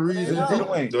 Austin Reeves and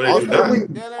D'Lo.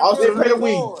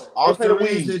 Austin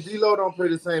Reeves and D'Lo don't play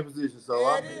the same position. So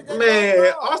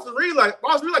Austin Reeves like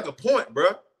a point, bro.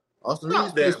 Austin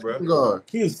Reeves that, bro.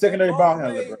 He was secondary ball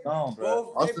handler,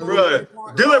 bro.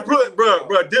 Dillon Brooks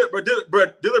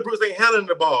ain't handling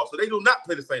the ball, so they do not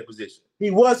play the same position.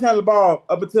 He was handling the ball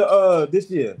up until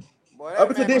this year. Boy, up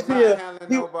until this year,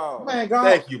 man, go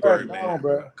thank you, Bird, man.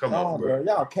 Come on, bro.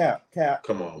 Y'all cap.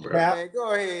 Come on, bro. Man,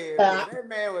 go ahead. That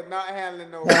man was not handling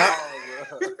no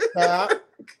ball,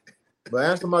 bro. But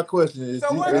answer my question.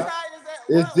 So what side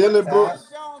is Dylan Brooks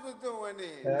Jones was doing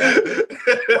then?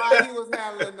 While he was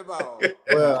handling the ball.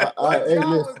 Well, what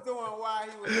Jones was doing while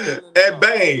he was handling the ball?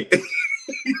 Bang.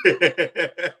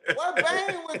 What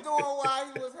Bane was doing while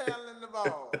he was handling the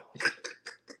ball?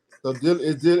 So Dylan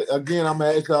again. I'm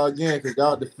gonna ask y'all again because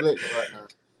y'all deflecting right now.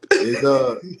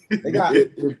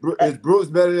 Is Brooks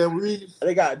better than Reeves?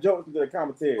 They got jokes into the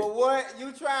commentary. But what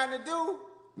you trying to do?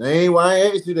 I ain't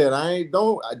asked you that. I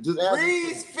just asked.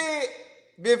 Reeves fit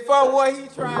before what he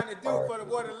trying to do for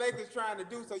what the Lakers trying to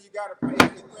do. So you gotta pay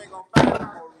him. You ain't gonna find no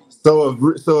more Reeves.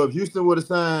 So if Houston would have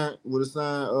signed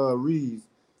Reeves,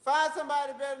 find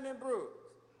somebody better than Brooks.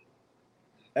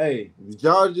 Hey,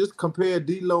 y'all just compare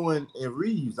D'Lo and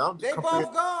Reeves. They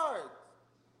both guards.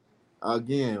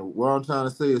 Again, what I'm trying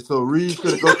to say is, so Reeves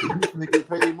could have gone to Houston and get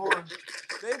paid more.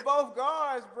 They both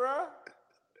guards, bro.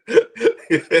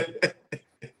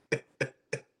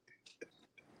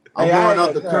 I'm going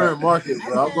off the current market,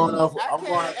 bro. I'm going off the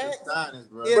signings,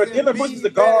 bro. But Dylan Brooks is a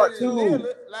guard too.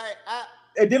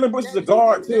 And Dylan Brooks is a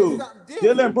guard too.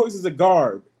 Dylan Brooks is a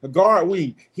guard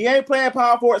wing. He ain't playing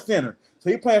power forward center, so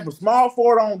he playing from small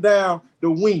forward on down the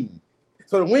wing.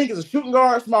 So the wing is a shooting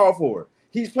guard, small forward.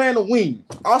 He's playing the wing.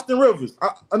 Austin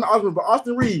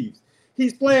Reeves.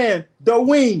 He's playing the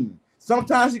wing.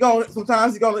 Sometimes he's gonna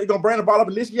bring the ball up,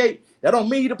 initiate. That don't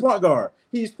mean he's the point guard.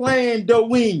 He's playing the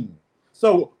wing.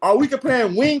 So are we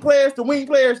comparing wing players to wing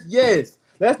players? Yes.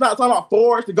 Let's not talk about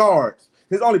forwards to guards.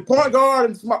 There's only point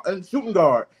guard and shooting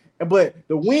guard. But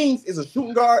the wings is a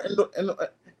shooting guard and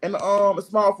a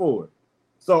small forward.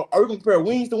 So are we gonna compare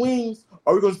wings to wings?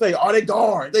 Or are we gonna say, are they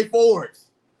guards? They forwards?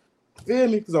 Feel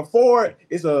me? Because a forward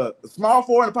is a small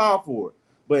forward and a power forward.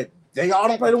 But they all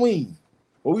don't play the wing.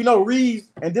 But we know Reeves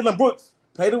and Dylan Brooks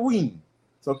play the wing.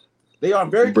 So they are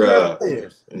very comparable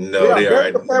players. No, they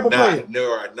are not.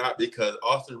 No, are not, because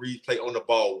Austin Reeves play on the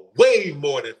ball way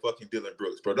more than fucking Dylan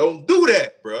Brooks, bro. Don't do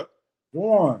that, bro.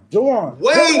 Juwan.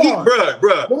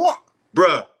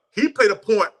 Bro. He played a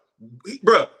point.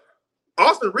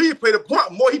 Austin Reeves played a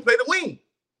point more. He played the wing.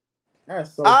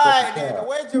 That's so all right, then.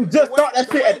 You just start that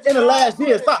shit at the end of last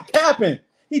year. Stop capping.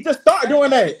 He just started doing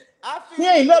that. He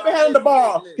ain't never handled the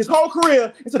ball his whole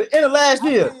career until the end of last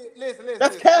year. Listen.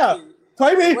 That's cap. So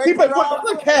he played football.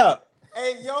 Cap.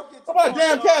 Hey, Jokic. How about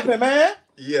damn capping, man?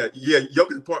 Yeah.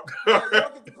 Jokic the point guard. Yeah,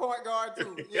 Jokic the point guard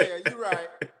too. Yeah,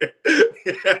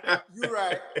 you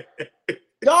right.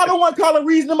 Y'all don't want to call a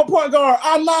reasonable point guard.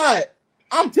 I'm not.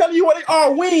 I'm telling you what they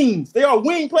are, wings. They are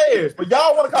wing players. But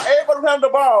y'all want to call everybody who handle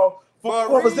the ball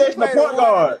for possession of point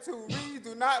guard. Reeves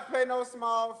do not play no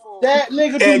small forward. That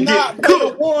nigga do not play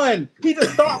the one. He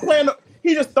just start playing.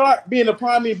 He just start being the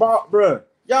primary ball, bro.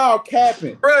 Y'all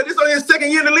capping, bro. This only his second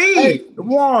year in the league. Hey,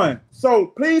 Juan. So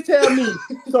please tell me.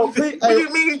 What do you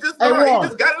mean he just got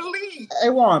in the league? Hey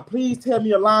Juan, please tell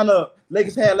me a lineup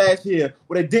Lakers had last year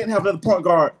where they didn't have another point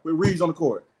guard with Reeves on the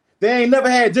court. They ain't never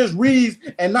had just Reeves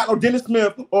and not no Dennis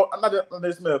Smith or not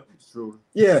Dennis Smith. Schroeder.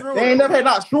 Yeah, they ain't never had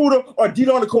not Schroeder or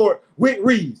D'Lo on the court with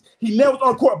Reeves. He never was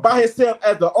on the court by himself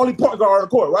as the only point guard on the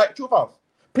court, right? True or false?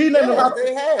 Yes,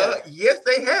 they have. Yes,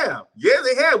 they have. Yes,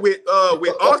 they have with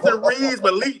Austin Reeves,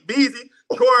 Malik Beasley,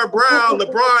 Troy Brown,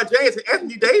 LeBron James, and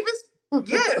Anthony Davis.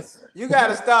 Yes. You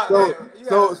gotta stop.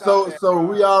 So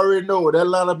we already know that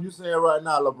lineup you saying right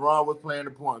now. LeBron was playing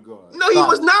the point guard. No, he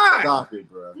was not. Stop it,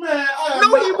 bro. Man,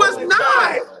 no, he was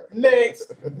not.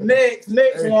 Next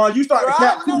one. You start to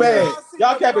cap too bad.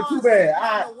 Y'all capping too bad.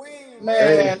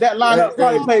 Man, that lineup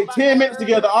probably played 10 minutes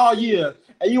together all year.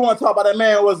 And you want to talk about that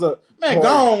man was a man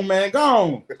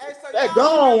gone. Hey, so that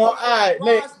gone. All right,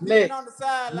 next man.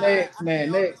 Hey,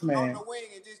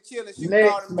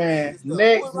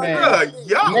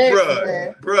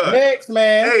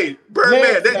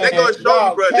 Birdman, they gonna show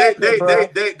you, bro. They ain't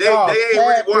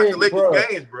really watching Lakers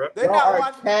games, bro. They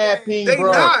not capping, They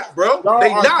not, bro. They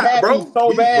not, bro.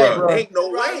 So bad, bro. Ain't no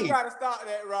way. You gotta stop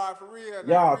that, Rod, for real.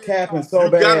 Y'all capping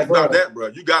so bad, bro. You gotta stop that, bro.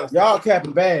 You gotta stop. Y'all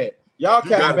capping bad. Y'all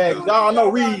capping bad. Y'all know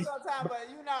Reeves.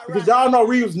 Because y'all know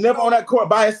Reeves never on that court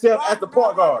by himself as the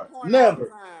point guard.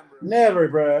 Never,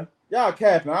 bro. Y'all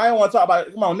capping. I ain't want to talk about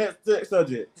it. Come on, next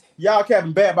subject. Y'all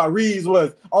capping bad by Reeves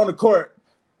was on the court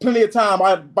plenty of time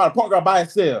by the point guard by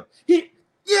himself.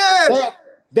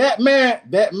 That man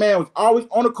was always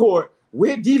on the court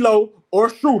with D'Lo or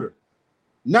Schroeder.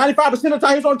 95% of the time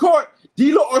he was on the court,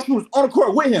 D'Lo or Schroeder's on the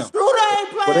court with him. Schroeder ain't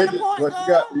playing the point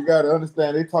guard. You got to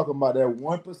understand, they talking about that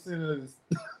 1%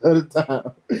 of the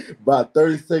time. About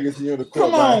 30 seconds he on the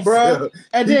court. Come on, bro.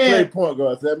 And he then play point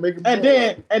guard, so that make him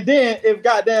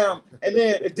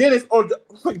if Dennis or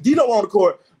D'Lo on the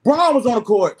court, Brown was on the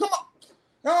court. Come on.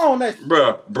 No, that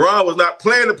bro. Bron was not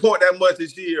playing the point that much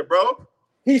this year, bro.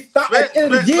 He stopped at the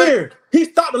end of the year. He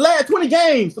stopped the last 20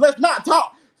 games. So let's not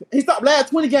talk. He stopped the last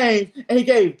 20 games, and he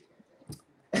gave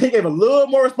a little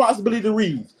more responsibility to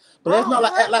Reeves. But that's not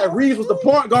like Reeves was the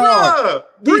point guard.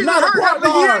 He's not a point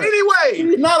guard anyway.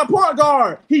 He's not a point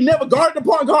guard. He never guarded the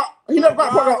point guard. He never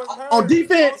guarded the point guard on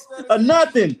defense or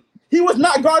nothing. He was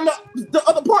not guarding the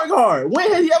other point guard.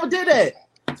 When has he ever did that?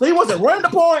 So he wasn't running the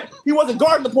point. He wasn't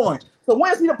guarding the point. So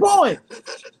when's he the point?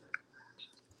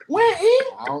 When he?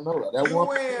 I don't know. That one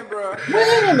win, bro.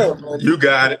 When? You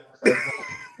got it.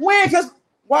 When? Because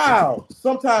wow.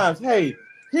 Sometimes, hey,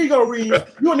 here you go, Reeves.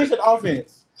 You initiate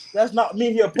offense. That's not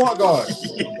me. He a point guard.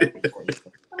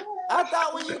 I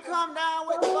thought when you come down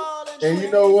with the ball and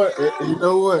you know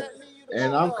what?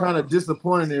 And I'm kind of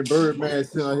disappointed in Birdman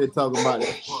sitting out here talking about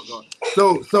that point guard.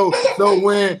 So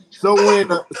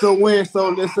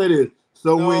let's say this.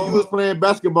 So when you was playing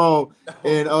basketball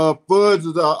and Fudge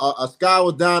was a Sky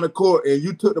was down the court and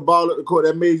you took the ball up the court,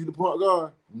 that made you the point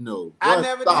guard? No. I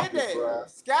never did that. Bro.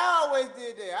 Sky always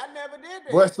did that. I never did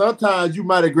that. But sometimes you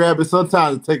might have grabbed it,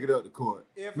 sometimes take it up the court.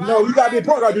 No, you gotta be a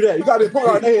point guard to do that. You gotta be a point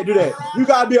guard to do that. You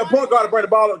gotta be a point guard to bring the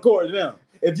ball up the court to them.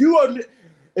 If you bring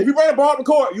the ball up the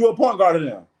court, you a point guard to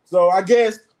them. So I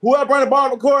guess whoever bring the ball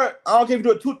up the court, I don't care if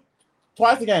you do it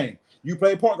twice a game. You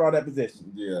play point guard that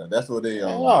position. Yeah, that's what they are.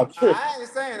 Oh, tripping. I ain't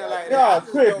saying it like that.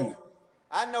 Tripping.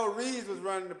 I know Reeves was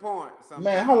running the point.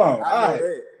 Man, hold on. All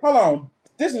right. Hold on.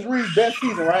 This is Reeves' best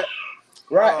season, right?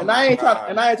 Right? And I ain't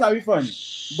trying to be funny.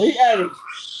 But he averaged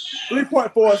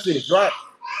 3.4 assists, right?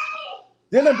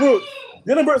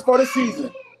 Dylan Brooks for this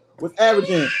season was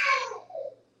averaging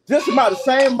just about the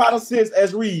same amount of assists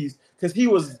as Reeves because he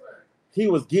was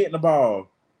getting the ball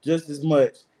just as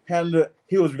much.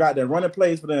 He was right there running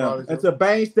plays for them until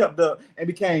Bane stepped up and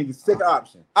became the second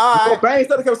option. Before Bane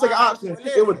stepped up and became the second option,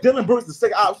 it was Dylan Brooks the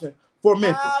second option for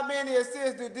Memphis. How many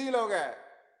assists did D'Lo got?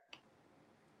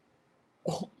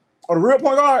 Oh, the real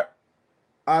point guard?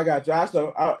 I got you. I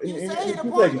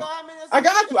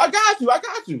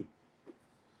got you.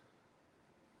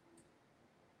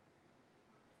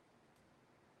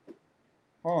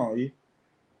 Hold on, E.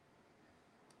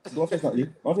 Don't say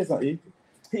something, E.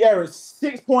 He averaged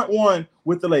 6.1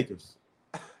 with the Lakers.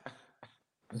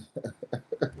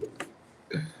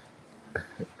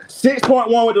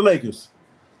 6.1 with the Lakers.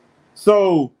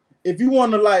 So if you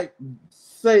want to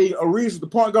say a reason the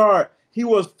point guard, he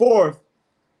was fourth.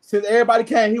 Since everybody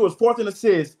came, he was fourth in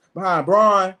assists behind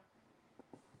Bron,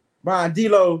 behind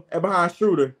D'Lo, and behind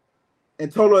Schroeder. And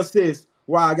total assists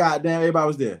while goddamn everybody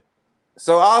was there.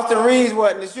 So Austin Reeves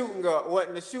wasn't the shooting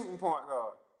point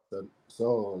guard.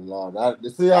 So Lord,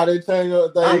 see how they change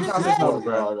up things.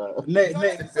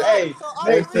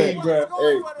 Next team, bro.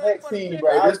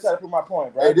 I just try to put my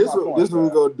point, bro. Hey, this what we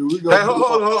gonna do. Hold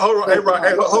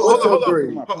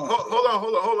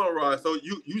on, Rod. So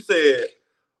you said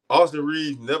Austin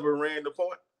Reeves never ran the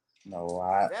point? No,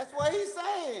 That's what he's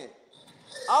saying.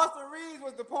 Austin Reeves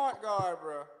was the point guard,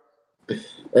 bro.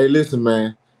 Hey, listen,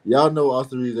 man. Y'all know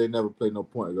Austin Reeves ain't never played no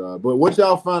point guard. But what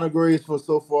y'all final grades for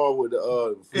so far with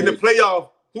the in the playoff?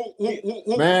 Who?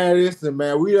 Man, listen,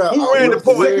 man. Who ran the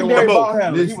point? Secondary ball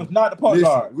handler. He was not the point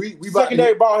guard. We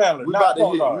secondary ball handler. We about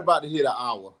to hit an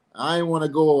hour. I ain't want to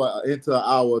go into an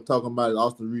hour talking about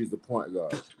Austin Reeves the point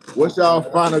guard. What's y'all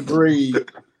final grade?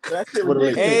 That shit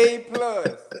A+.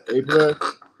 A+.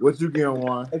 What you getting,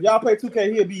 Juan? If y'all play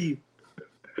 2K, he'll be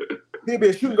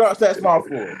a shooting guard, stat small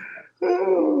forward.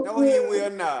 No, he will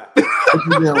not. What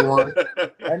you getting, Juan?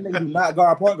 That nigga do not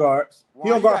guard point guards. He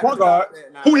don't guard point guards.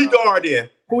 Who he guard then?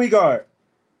 Who he guard?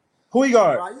 Bro, you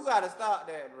gotta stop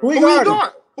that, bro.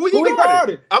 Who he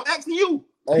guarded? I'm asking you.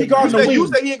 He guarding the wing. You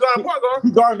say he ain't guarding point guard. He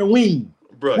guarding the wing.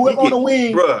 Bro, whoever on the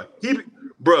wing.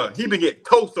 He been getting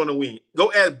toast on the wing.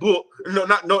 Go ask Book.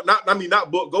 Not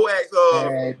Book. Go ask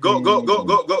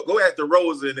go ask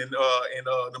DeRozan and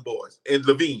the boys and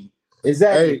Levine.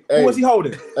 Exactly. Who was he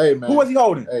holding? Hey, man. Who was he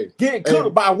holding? Getting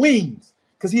cooked by wings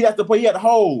because he had to play. He had to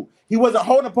hold. He wasn't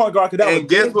holding point guard because that and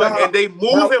guess what? And they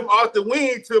moved him off the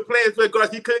wing to playing point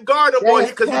guard. He couldn't guard them boy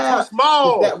because he's too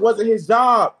small. That wasn't his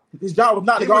job. His job was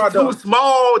not to guard them. Too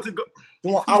small to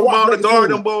guard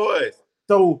them boys.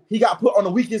 So he got put on the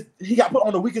weakest. He got put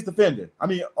on the weakest defender. I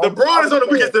mean, LeBron is on the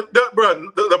weakest.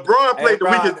 LeBron played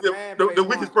the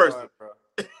weakest person.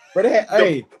 But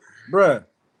bro.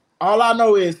 All I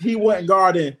know is he wasn't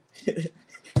guarding.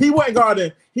 He was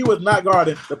not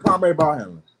guarding the primary ball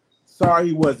handler. Sorry,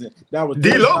 he wasn't. That was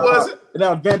D'Lo wasn't. And that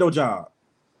was Vando job.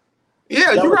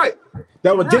 Yeah, you're right.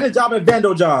 That was Dennis job and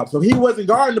Vando job. So he wasn't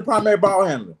guarding the primary ball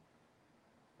handler.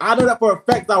 I know that for a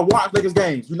fact. I watched Lakers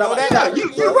games. You're right.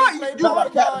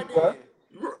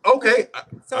 Okay.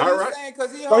 So All you right. saying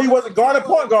because he So he wasn't guarding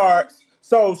point guard.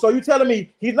 So you telling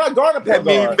me he's not guarding That point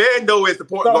guard? means Vando is the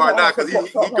point guard now because he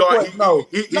guard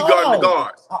the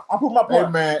guards. I put my point.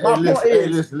 Hey man, My hey point listen, is, hey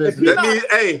listen, if listen. he That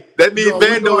not, means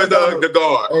Vando is the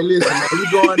guard. Hey listen, man,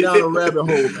 we going down a rabbit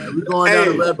hole, man. We going down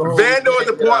a Hey, rabbit hole. Vando is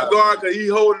the point guard because he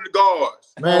holding the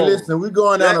guards. Man, listen, we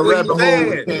going down a That's what rabbit he's hole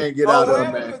we saying. can't get out of,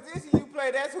 whatever man. position you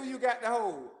play, that's who you got to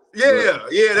hold. Yeah,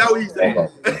 that's what he's saying.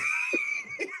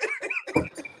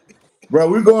 Bro,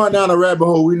 we going down a rabbit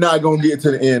hole. We not gonna get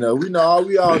to the end of. We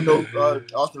all know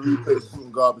Austin Reed plays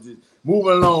shooting garbages.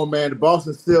 Moving along, man. The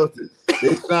Boston Celtics,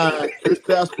 they signed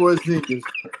Kristaps Porzingis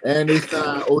and they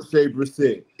signed O'Shea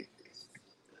Brissett.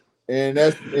 And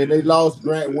they lost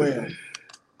Grant Williams.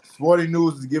 Sporting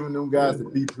News is giving them guys a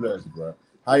B+, bro.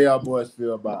 How y'all boys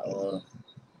feel about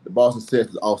the Boston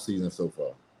Celtics off season so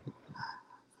far?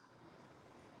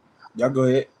 Y'all go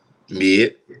ahead.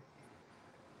 Mid.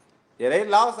 Yeah, they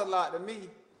lost a lot to me.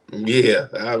 Yeah,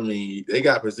 I mean they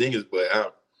got Porzingis,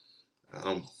 but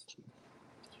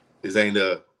this ain't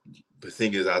the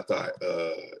Porzingis I thought.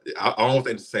 I don't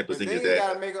think it's the same Porzingis that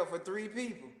got to make up for 3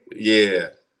 people. Yeah.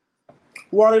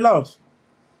 Who already lost?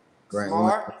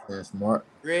 Smart.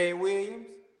 Greg Williams.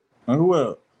 And who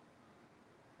else?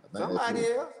 Somebody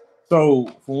else. So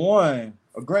for one,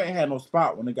 Grant had no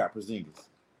spot when they got Porzingis.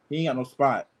 He ain't got no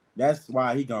spot. That's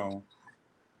why he gone.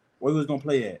 Where he was gonna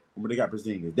play at when they got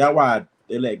Porzingis. That's why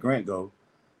they let Grant go.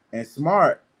 And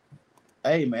Smart,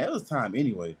 hey man, it was time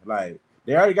anyway. Like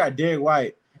they already got Derek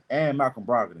White and Malcolm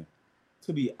Brogdon.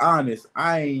 To be honest,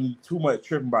 I ain't too much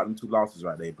tripping about them 2 losses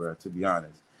right there, bro. To be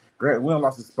honest, Grant Williams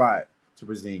lost his spot to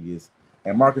Porzingis,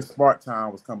 and Marcus Smart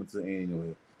time was coming to the end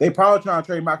anyway. They probably trying to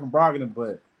trade Malcolm Brogdon,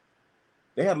 but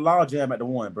they had a log jam at the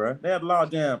 1, bro. They had a log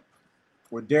jam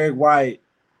with Derek White,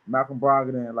 Malcolm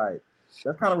Brogdon, like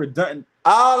that's kind of redundant.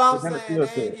 All I'm saying,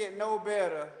 they ain't get no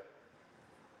better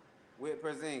with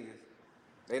Porzingis.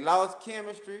 They lost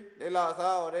chemistry. They lost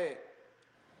all that.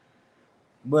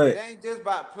 But it ain't just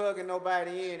about plugging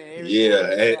nobody in and everything. Yeah,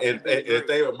 and the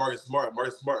thing with Marcus Smart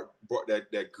brought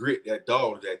that grit, that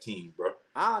dog to that team, bro.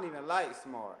 I don't even like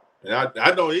Smart. And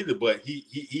I don't either, but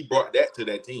he brought that to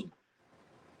that team.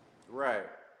 Right.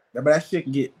 Yeah, but that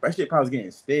shit probably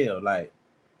getting stale. Like,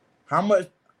 how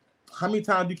many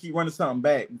times do you keep running something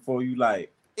back before you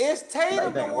like? It's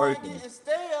Tatum the one getting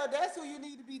stale. That's who you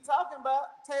need to be talking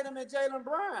about. Tatum and Jaylen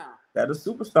Brown. That's a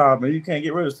superstar, man. You can't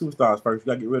get rid of superstars first.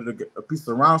 You gotta get rid of a piece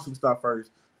of round superstar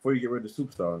first before you get rid of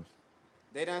superstars.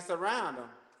 They done surround them.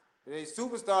 The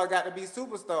superstar got to be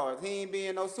superstars. He ain't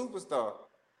being no superstar.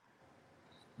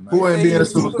 Who ain't being a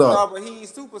superstar? But he ain't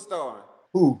superstar.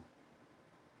 Who?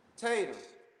 Tatum.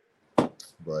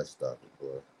 Boy, stop it,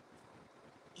 boy.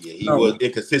 Yeah, he was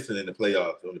inconsistent in the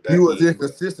playoffs. He was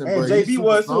inconsistent, and but JB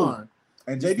was too.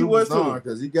 And JB was too.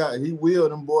 Because he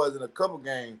wheeled them boys in a couple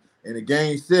games. And in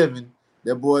game 7,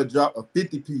 that boy dropped a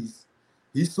 50-piece.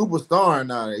 He's superstar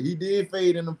now. He did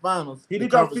fade in the finals. He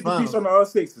did drop 50-piece on the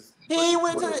Sixers. He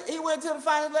went to the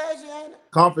finals last year, ain't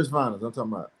it? Conference finals, I'm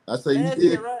talking about. I say last he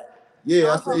did. Year, right? Yeah,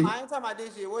 no, I ain't talking about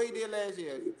this year. What he did last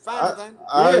year? Finals, ain't it?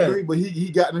 I agree, but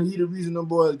he the reason them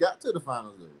boys got to the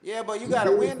finals. Though. Yeah, but you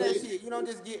gotta win that shit. You don't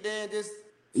just get there and just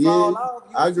fall off.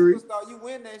 You I agree. Superstar, you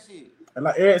win that shit. And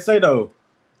like Eric say though,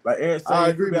 I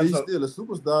agree, but he's still a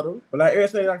superstar though. But like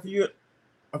Eric said like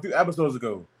a few episodes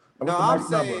ago. No, I'm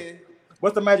saying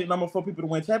what's the magic number for people to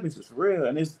win championships for real?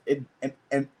 And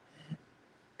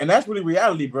that's really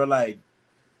reality, bro. Like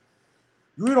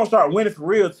you really don't start winning for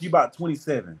real till you about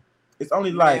 27. It's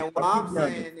only like what I'm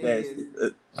saying is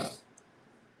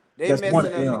they messing up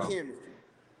the chemistry.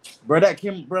 Bro, that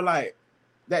chemistry.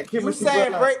 You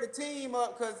saying break the team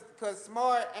up because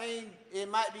Smart it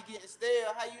might be getting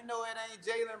stale. How you know it ain't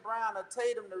Jaylen Brown or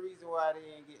Tatum the reason why they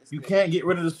ain't getting stale? You can't get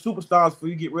rid of the superstars before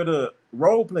you get rid of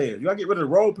role players. You gotta get rid of the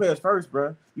role players first,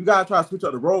 bro. You gotta try to switch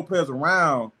up the role players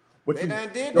around. They done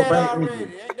did that already.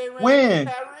 Ain't they when?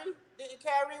 Kyrie? Didn't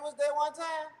Kyrie was there one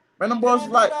time? Man, them boys was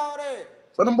like,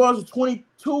 but them boys was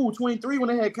 22, 23 when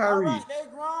they had Kyrie. All right, they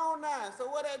grown now. So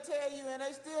what that tell you? And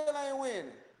they still ain't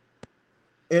winning.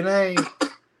 It ain't.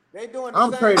 They doing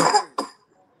the same thing.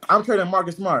 I'm trading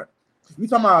Marcus Smart. You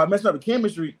talking about messing up the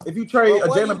chemistry? If you trade a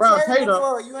Jaylen Brown Tatum,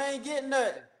 you ain't getting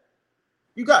nothing.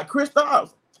 You got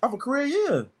Kristaps off a career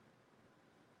year.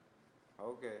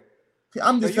 Okay.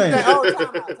 I'm just saying.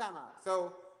 Time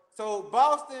out. So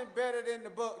Boston better than the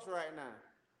Bucks right now.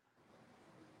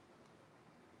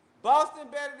 Boston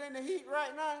better than the Heat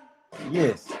right now?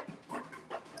 Yes.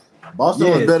 Boston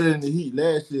was better than the Heat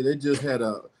last year. They just had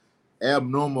a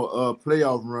abnormal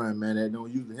playoff run, man. That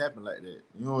don't usually happen like that.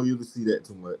 You don't usually see that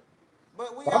too much.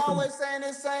 But we always saying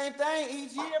the same thing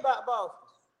each year about Boston.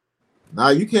 Nah,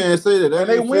 you can't say that. That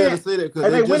ain't fair to say that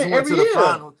because they just went to the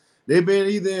finals. They've been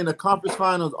either in the conference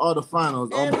finals or the finals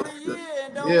every year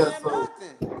and don't win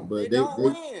nothing. But they don't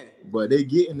win. But they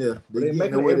getting there. They getting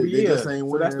there with it. They just ain't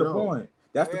winning. That's the point.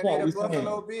 That's the point we saying.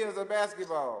 Buffalo Bills of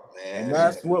basketball. Man, and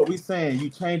that's what we saying. You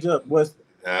change up what's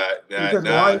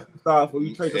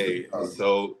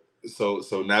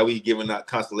So now we giving out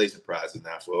consolation prizes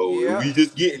now for we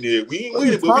just getting there. We ain't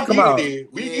winning, but we getting there.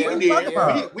 We getting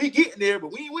there. We getting there,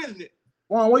 but we ain't winning it.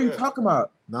 Well, what are you talking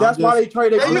about? That's why they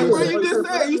trade. You just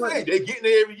say they getting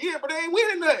there every year, but they ain't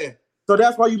winning nothing. So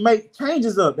that's why you make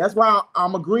changes up. That's why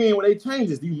I'm agreeing with they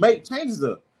changes. You make changes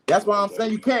up. That's why I'm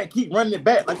saying you can't keep running it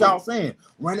back like y'all saying.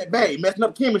 Run it back, messing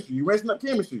up chemistry. You messing up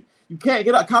chemistry. You can't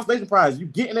get a consolation prize. You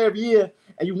getting there every year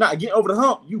and you not getting over the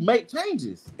hump. You make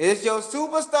changes. It's your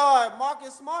superstar,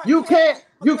 Marcus Smart. You can't.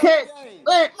 Man,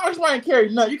 Marcus Smart ain't carry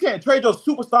nothing. You can't trade your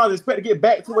superstars and expect to get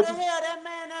back to what the hell that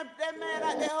man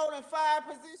out there holding 5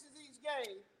 positions each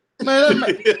game. Man, how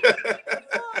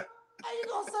you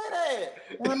gonna say that?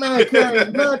 That man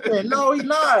carrying nothing. No, he's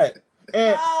not.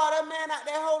 And that man out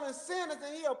there holding centers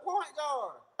and he a point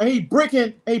guard. And he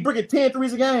breaking 10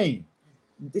 threes a game.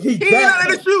 He not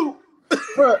let it shoot.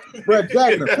 Bro,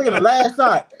 Jackson, taking the last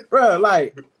shot. Bro,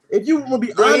 like, if you want to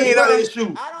be honest, he not let it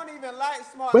shoot. I don't even like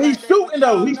Smart. But he's shooting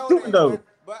though. He's shooting though.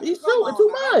 He's shooting too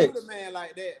much. A man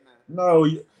like that now. No,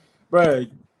 bro,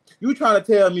 you trying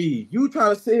to tell me, you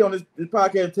trying to sit on this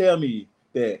podcast and tell me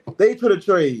that they try to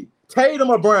trade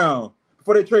Tatum or Brown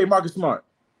before they trade Marcus Smart.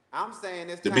 I'm saying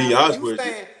this to be honest with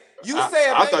you.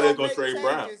 I thought they were gonna trade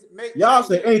Brown. Y'all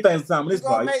say anything time this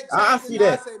part. I see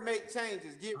that. I say make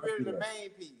changes. Get rid of the main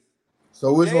piece.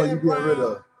 So which one you getting rid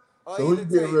of? So who you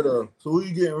getting rid of? So who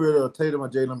you getting rid of? Tatum or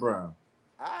Jaylen Brown?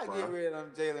 I get rid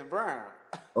of Jaylen Brown.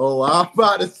 Oh, I was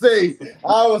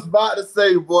about to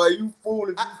say, boy, you fool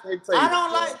if you say Tatum. I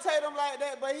don't like Tatum like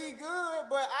that, but he good.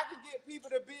 But I can get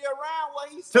people to be around what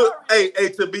he's saying. Hey,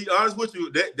 to be honest with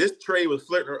you, this trade was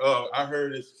flirting. I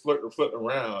heard this flirting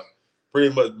around.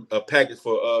 Pretty much a package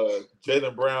for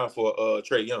Jaylen Brown for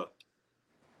Trae Young.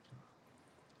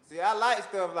 See, I like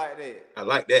stuff like that. I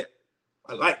like that.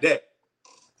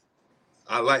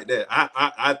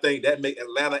 I think that make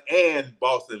Atlanta and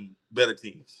Boston better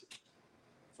teams.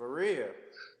 For real.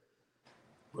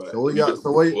 Right. So what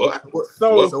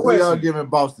y'all giving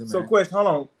Boston, man? So question,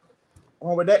 hold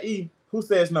on with that E, who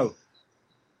says no?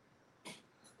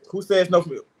 Who says no?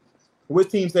 Which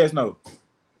team says no?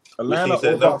 Atlanta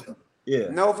or Boston? Yeah.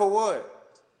 No for what?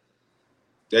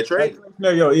 That trade?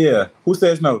 Scenario, yeah. Who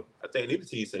says no? I think neither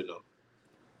team said no.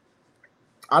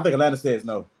 I think Atlanta says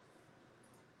no.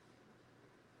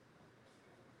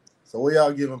 So what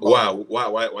y'all giving Boston?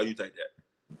 Why you think that?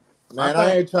 Man,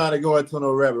 I ain't trying to go into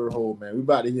no rabbit hole, man. We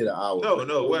about to hit an hour.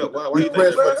 No. Why we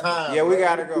pressed for time. Yeah, we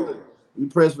gotta go. We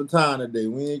pressed for time today.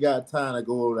 We ain't got time to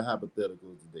go over the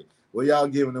hypotheticals today. What y'all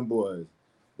giving them boys?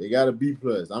 They got a B+.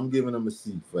 I'm giving them a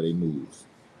C for their moves.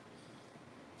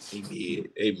 They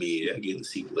mid. I give them a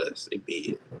C+. They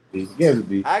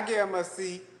mid. I give them a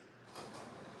C.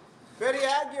 Betty,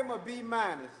 I give them a B-.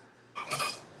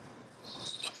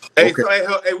 Hey, okay.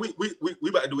 So we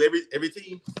about to do every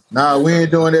team? Nah, we ain't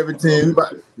doing every team.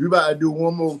 We about to do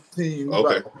one more team.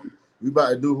 We about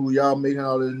to do who y'all making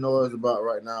all this noise about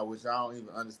right now, which I don't even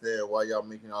understand why y'all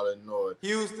making all that noise.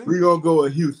 Houston. We gonna go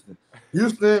with Houston.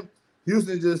 Houston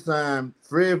just signed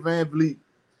Fred VanVleet,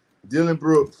 Dylan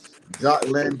Brooks, Jock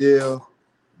Landale,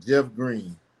 Jeff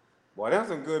Green. Boy, that's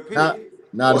some good picks.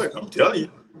 I'm telling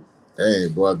you. Hey,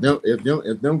 boy,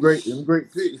 if them great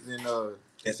picks, then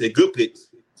I say good picks.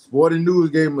 Sporting News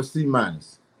gave him a C-.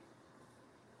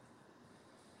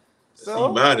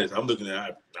 So? C-. I'm looking at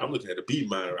a B-.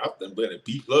 I'm better at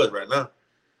B+ right now.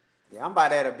 Yeah, I'm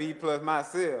about at a B+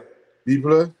 myself. B+?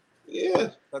 Yeah.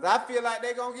 Because I feel like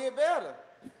they're going to get better.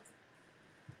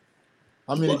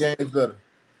 How many games better?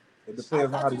 It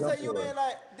depends on how you say you ain't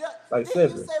like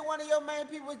seven. You say one of your main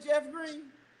people was Jeff Green?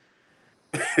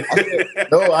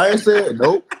 No, I ain't said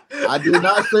nope. I did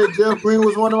not say Jeff Green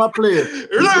was one of my players.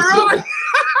 Really?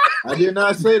 I did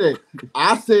not say that.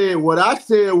 I said what I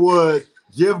said was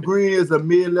Jeff Green is a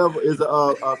mid-level, is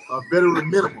a veteran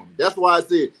minimum. That's why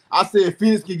I said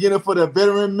Phoenix can get him for the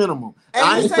veteran minimum. And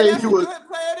I ain't say he was a good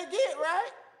player to get,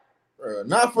 right?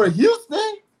 Not for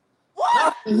Houston. What?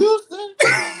 Not for Houston.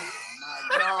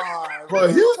 Oh my God. For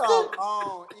Houston.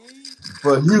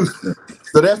 For Houston.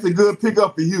 So that's a good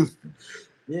pickup for Houston.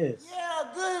 Yes. Yeah,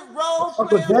 good role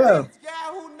player,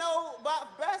 guy who know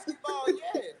about basketball.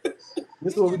 Yes.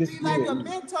 This he can be like a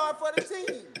mentor for the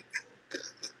team.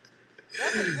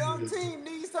 That's a young team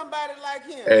needs somebody like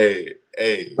him.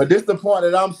 Hey. But this is the point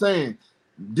that I'm saying.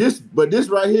 This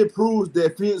right here proves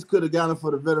that Phoenix could have gotten him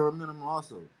for the veteran minimum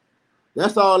also.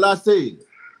 That's all I said.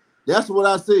 That's what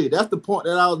I said. That's the point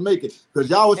that I was making. Because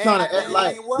y'all was trying to act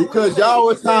like Jeff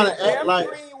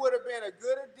Green would have been a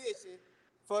good addition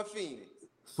for Phoenix.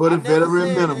 For the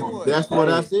veteran minimum. That's what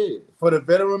I said. For the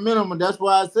veteran minimum, that's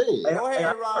what I said. Go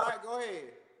ahead, Rod. Go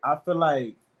ahead. I feel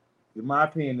like, in my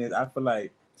opinion, I feel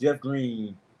like Jeff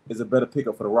Green is a better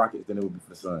pickup for the Rockets than it would be for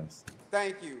the Suns.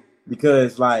 Thank you.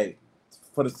 Because, like,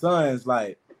 for the Suns,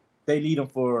 like, they need him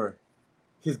for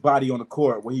his body on the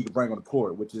court, what he can bring on the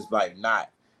court, which is, like, not.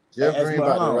 Jeff Green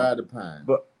about to ride the pine.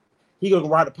 But he going to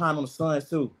ride the pine on the Suns,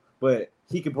 too. But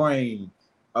he could bring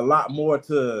a lot more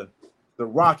to the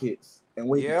Rockets and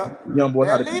what young boys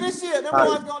how to leadership.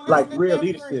 Like, real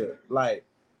leadership. Like,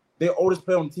 their oldest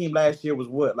player on the team last year was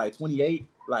what, like 28?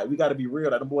 Like, we got to be real.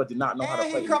 Like, them boys did not know how to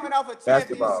play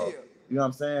basketball. You know what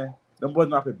I'm saying? Them boys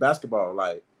not play basketball.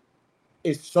 Like,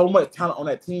 it's so much talent on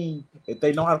that team. If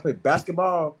they know how to play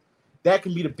basketball, that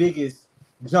can be the biggest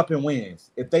jump in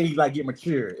wins. If they, like, get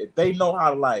mature. If they know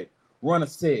how to, like, run a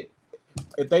set.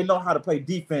 If they know how to play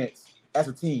defense as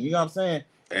a team. You know what I'm saying?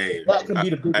 Hey, that can be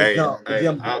the biggest jump.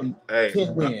 Them getting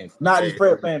 10 wins. Not just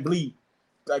Fred VanVleet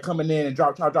like coming in and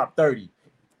drop 30.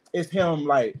 It's him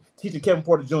like teaching Kevin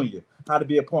Porter Jr. how to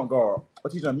be a point guard, or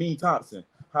teaching Amin Thompson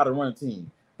how to run a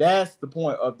team. That's the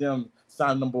point of them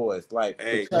signing them boys. Like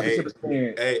championship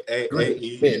experience.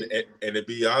 And to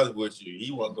be honest with you,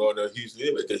 he wasn't going to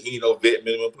Houston because he ain't no vet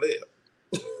minimum player.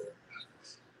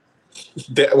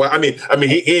 He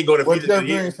ain't going to. What Jeff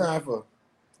Green signed for?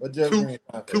 What Jeff Green signed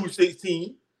for?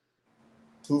 216.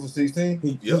 2 for 16.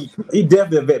 He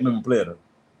definitely a vet minimum player,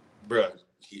 bro.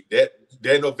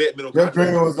 There's no vet minimum. Jeff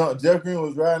Green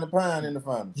was riding the pine in the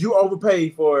finals. You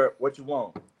overpaid for what you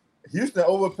want. Houston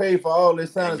overpaid for all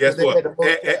this time. Guess what?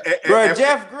 Bro,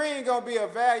 Jeff Green gonna be a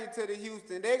value to the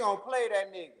Houston. They gonna play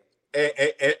that nigga.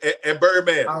 And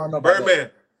Birdman. I don't know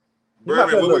Birdman,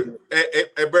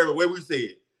 where we see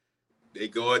it? They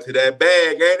going to that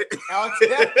bag, ain't it?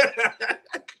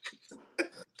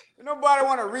 Nobody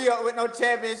want to re-up with no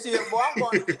championship, boy. I'm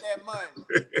going to get that money.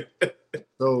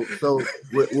 So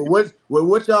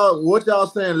what y'all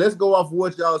saying? Let's go off of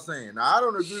what y'all saying. Now I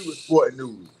don't agree with Sport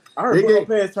News. I heard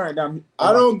Lopez turned down.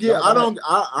 I don't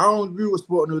agree with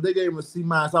Sport News. They gave him a C-.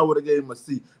 I would have gave him a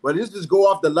C. But let's just go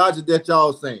off the logic that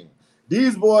y'all saying.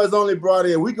 These boys only brought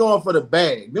in. We going for the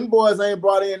bag. Them boys ain't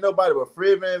brought in nobody but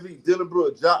Fred VanVleet, Dylan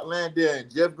Brooks, Jock Landale, and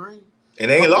Jeff Green. And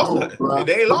they ain't lost nothing.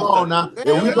 They ain't lost nothing.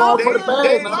 They ain't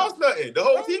lost nothing. The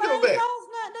whole team coming back.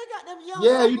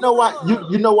 Yeah, you know why?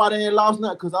 You know why they ain't lost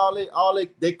nothing? Because all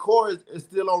they core is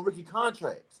still on rookie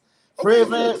contracts. Fred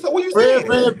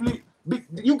VanVleet,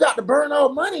 you got to burn all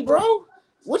money, bro.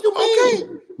 What you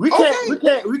mean? We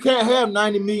can't have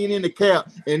 $90 million in the cap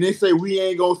and then say we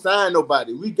ain't gonna sign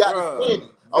nobody. We got to spend it.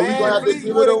 Are we gonna have to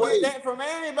give it away? Get that from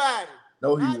anybody.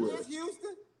 No, he would.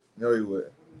 No, he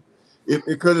would.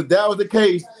 Because if that was the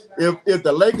case, if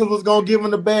the Lakers was gonna give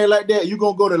him the bag like that, you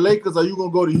gonna go to Lakers or you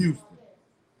gonna go to Houston?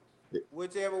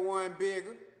 Whichever one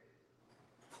bigger.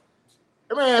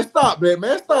 Man, stop it,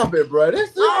 man. Stop it, bro.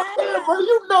 That's it, bro.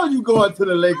 You know you going to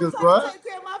the Lakers, bro. Take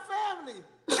care of my family.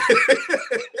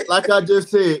 Like I just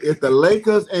said, if the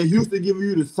Lakers and Houston give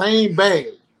you the same bag,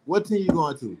 what team you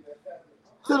going to?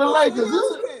 To the Lakers.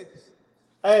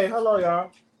 Hey, hello,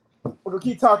 y'all. We're gonna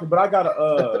keep talking, but I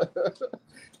gotta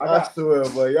I swear,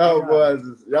 bro.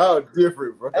 Y'all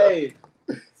different, bro. Hey,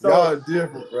 y'all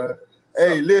different, bro.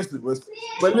 Hey, listen,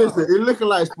 but listen, it looking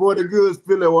like Sporting Goods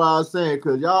feeling what I was saying,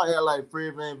 because y'all act like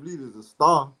Fred VanVleet is a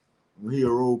star when he a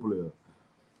role player.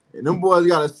 And them boys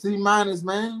got a C-, man.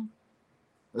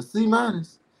 A C-.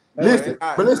 Listen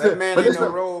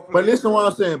what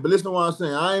I'm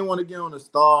saying. I ain't want to get on a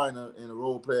star and a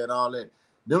role player and all that.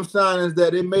 Them signings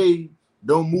that they made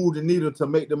don't move the needle to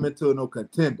make them into no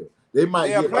contender. They might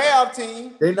get a playoff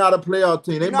team. They're not a playoff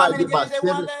team. They might get about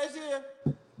 7. Last year?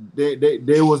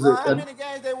 They was how many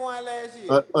games they won last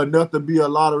year? Enough to be a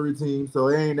lottery team, so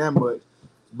it ain't that much.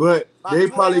 But about they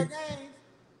probably games.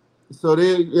 So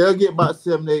they'll get about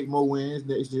 7 to 8 more wins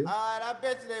next year. All right, I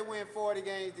bet you they win 40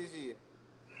 games this year.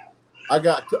 I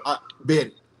bet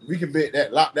it. We can bet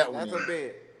that. Lock that one. That's a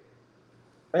bet.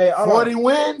 Hey, 40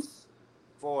 wins.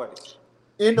 40.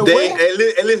 In the West.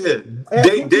 And listen,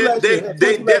 they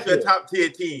definitely a top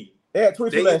 10 team. They had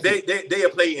 22 last year. They are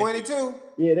playing 22.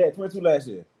 Yeah, they had 22 last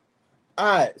year.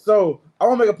 All right, so I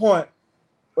want to make a point.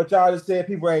 What y'all just said,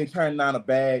 people ain't turning down a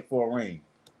bag for a ring.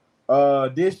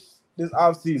 This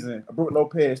offseason, Brook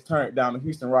Lopez turned down the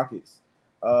Houston Rockets.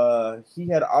 He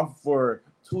had an offer for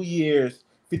 2 years,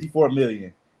 $54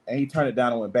 million, and he turned it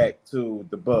down and went back to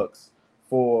the Bucks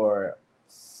for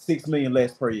 $6 million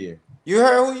less per year. You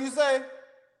heard who you say?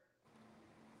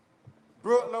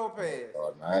 Brook Lopez.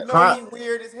 You know he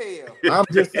weird as hell. I'm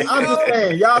just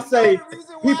saying. Y'all say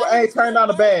people ain't turned down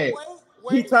the bag.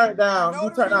 He turned down. You know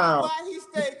the reason why he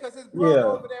stayed because his brother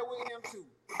over there with him too.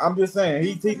 I'm just saying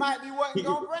he might be wasn't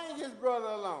gonna bring his brother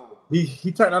along.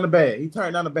 He turned down the bag. He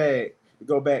turned down the bag to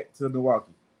go back to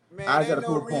Milwaukee. Man, ain't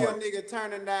no real nigga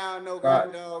turning down no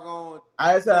goddamn on.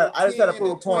 I just had to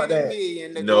prove a point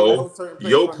that no.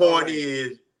 Your point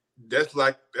is that's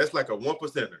like a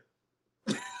 1%er.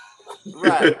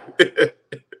 Right.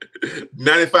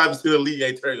 95% of the league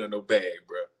ain't turning on no bag,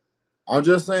 bro. I'm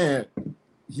just saying,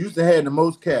 Houston had the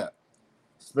most cap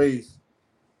space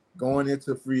going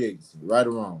into free agency, right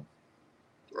or wrong.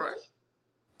 Right.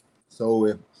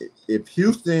 So if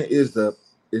Houston is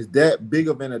that big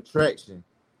of an attraction,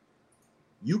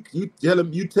 you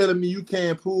telling me you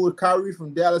can't pull Kyrie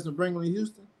from Dallas and bring him to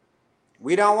Houston?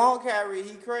 We don't want Kyrie.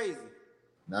 He crazy.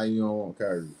 Now you don't want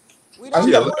Kyrie. We don't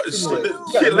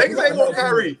shit, Lakers ain't want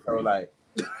Kyrie. So like,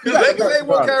 Lakers ain't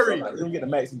want Kyrie. So, like, you don't get the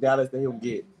max in Dallas that he'll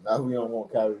get. Now we don't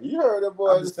want Kyrie. You heard that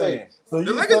boy saying. So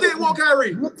the Lakers didn't want Kyrie.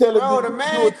 You telling bro, me the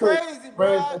man crazy,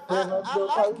 bro. I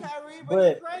like Kyrie,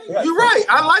 but he's crazy. You're right.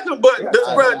 I like him, but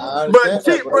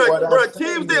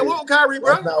teams didn't want Kyrie,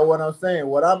 bro. That's not what I'm saying.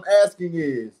 What I'm asking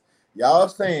is, y'all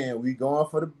saying we going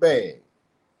for the bag.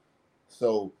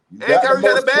 So Kyrie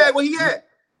got the bag where he at.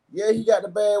 Yeah, he got the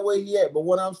bag where he at. But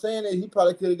what I'm saying is he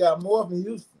probably could have got more from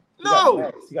Houston. He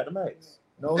got the max.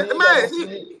 No, he got the max.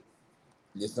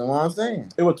 Listen to what I'm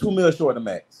saying. It was $2 million short of the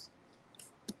max.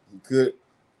 He could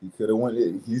have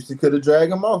went. Houston could have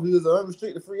dragged him off. He was an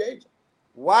unrestricted free agent.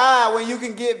 Why? When you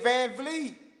can get Van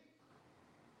Vliet,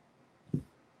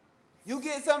 you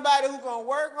get somebody who gonna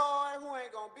work hard, who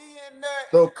ain't gonna be in there.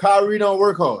 So Kyrie don't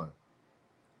work hard.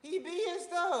 He be in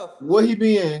stuff. What he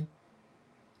be in?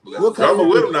 What drama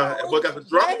with him now? What got the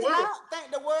drama with him?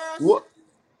 Think the world.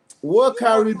 What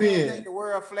Kyrie be in? Think the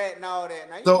world flat and all that.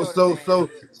 Now,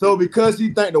 so because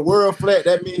he think the world flat,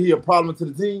 that means he a problem to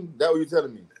the team. That what you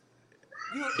telling me?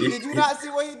 Did you not see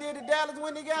what he did to Dallas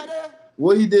when he got there?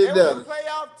 What he did there? Was a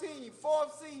playoff team,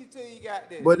 4th seed till he got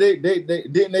there. But they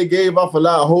gave off a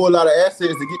whole lot of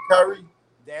assets to get Kyrie.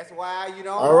 That's why you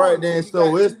don't. All right then.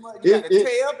 So it's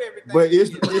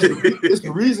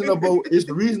reasonable. It's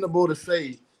reasonable to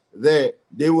say that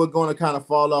they were going to kind of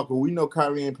fall off, but we know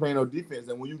Kyrie ain't playing no defense.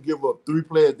 And when you give up 3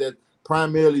 players that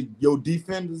primarily your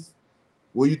defenders,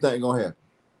 what you think gonna happen?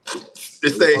 The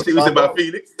same shit we said about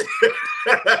Phoenix.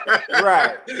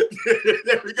 Right.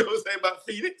 There we go. Say about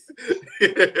Phoenix.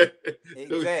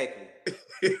 Exactly.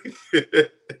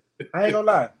 I ain't gonna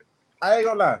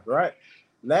lie. Right.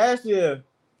 Last year,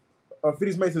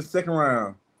 Phoenix made the second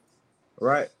round.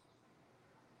 Right.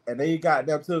 And they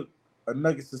took a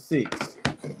Nuggets to 6.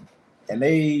 And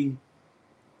they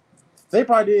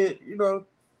probably did,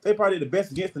 the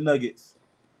best against the Nuggets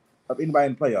of anybody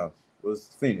in the playoffs was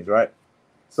Phoenix, right?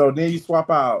 So then you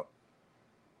swap out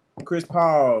Chris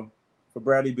Paul for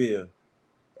Bradley Beal.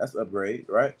 That's an upgrade,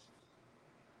 right?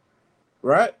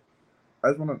 Right? I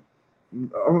just want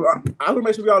to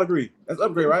make sure we all agree. That's an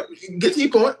upgrade, right? Get to your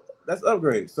point. That's an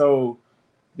upgrade. So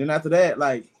then after that,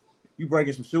 like, you bring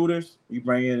in some shooters. You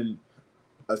bring in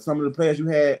some of the players you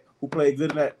had who played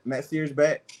good in that series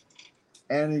back.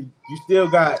 And you still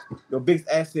got your biggest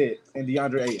asset in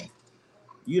DeAndre Ayton.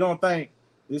 You don't think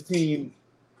this team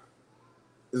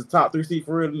is a top 3 seed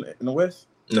for real in the West?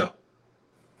 No.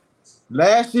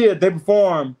 Last year, they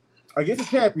performed against the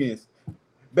champions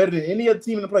better than any other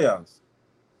team in the playoffs.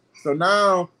 So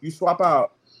now you swap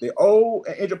out the old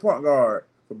and injured point guard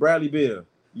for Bradley Beal.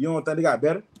 You don't think they got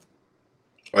better?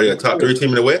 Are they a top 3 team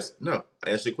in the West? No.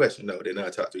 I answered your question. No, they're not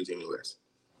a top 3 team in the West.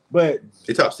 But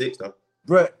they're top 6, though.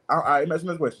 But all right, imagine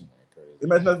another question.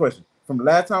 From the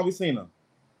last time we seen them,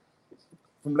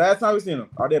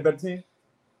 are they a better team?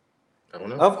 I don't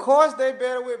know. Of course they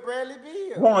better with Bradley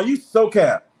Beal. Come on, you so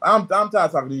cap. I'm tired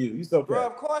of talking to you. You so cap. Bro,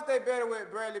 of course they better with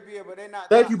Bradley Beal, but they're not.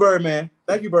 Thank you, Birdman.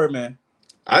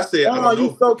 I said, I don't know.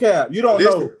 You so cap. You don't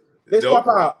know. Let's swap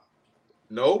out.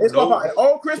 No.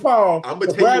 Old Chris Paul. I'm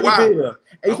gonna tell you why.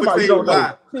 I'm gonna tell you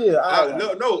why.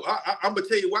 I'm gonna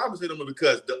tell you why I'm saying them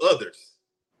because the others.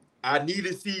 I need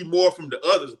to see more from the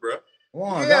others, bro.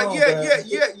 Yeah.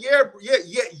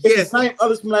 It's the same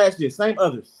others from last year. Same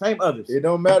others. It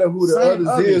don't matter who the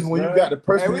others is when you got the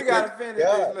person. Hey, we gotta finish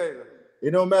this later.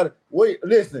 It don't matter. Wait,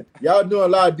 listen. Y'all doing a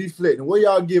lot of deflecting. What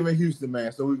y'all giving Houston,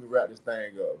 man, so we can wrap this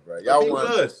thing up, bro? Y'all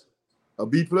want a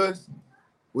B plus?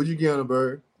 What you give him,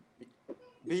 Bird?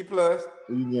 B plus.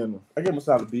 What you give him? I give him a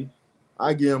solid B.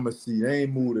 I give him a C. They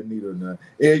ain't moved a needle or nothing.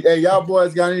 Hey, y'all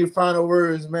boys got any final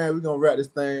words, man? We gonna wrap this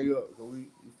thing up. So we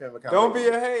family kind Don't of be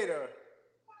a hater.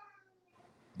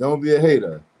 Don't be a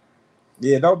hater.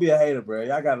 Yeah, don't be a hater, bro.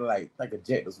 Y'all gotta like a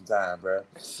jet or some time, bro.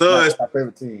 Suns, my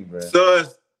favorite team, bro.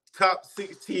 Suns, top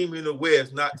 6 team in the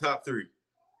West, not top 3.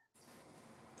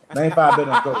 Name 5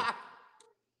 better than go.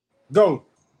 Go.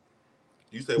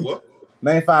 You say what?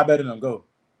 Name 5 better than go.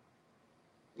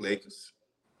 Lakers,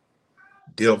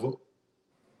 Denver,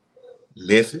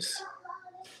 Memphis.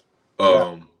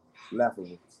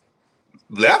 Laughable.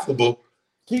 Laughable.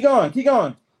 Keep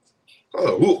going.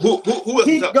 Oh, who else?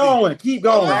 Keep going. Keep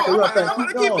going. I'm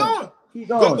gonna keep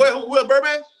going. Go ahead. Who else,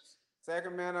 Birdman?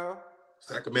 Sacramento.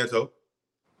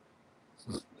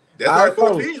 That's our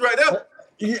 4 teams right there.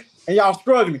 Yeah, and y'all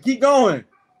struggling. Keep going.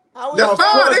 That's fine. They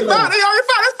already fine. That's fine.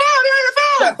 They already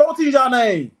fine. Got 4 teams y'all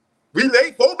name. We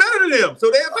laid 4 better than them,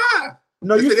 so they're fine.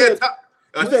 No, you said top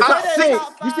 6.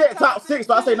 You said top 6,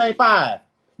 so I say name 5.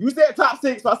 You said top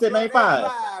 6, so I said name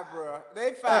 5.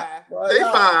 They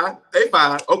 5. They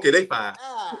 5. Okay, they 5.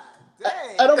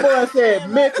 And them boys said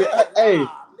Memphis. Hey,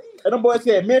 and them boys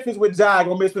said Memphis with Ja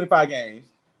gonna miss 25 games.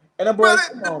 And them boys,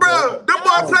 them boys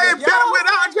playing better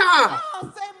without Ja.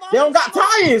 They don't got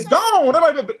Tyus. Gone.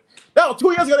 That was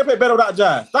 2 years ago. They played better without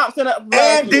Ja. Stop saying that.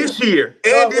 And this year.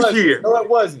 No, it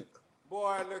wasn't.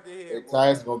 Boy, look at here.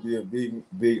 Tyus gonna be a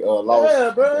big loss. Yeah,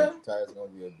 bro. Tyus gonna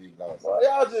be a big loss. Bro,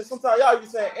 y'all just sometimes y'all be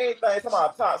saying anything. Talking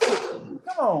about top 6. Come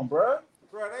on, bro.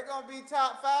 Bro, they gonna be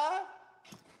top 5.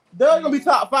 They're gonna be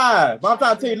top 5. But I'm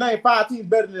trying to tell you, name 5 teams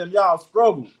better than them. Y'all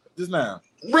struggled just now.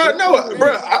 Bro,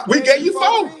 no, we gave you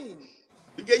 4.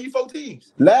 We gave you 4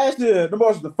 teams. Last year, the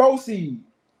boys was the 4 seed.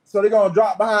 So they're gonna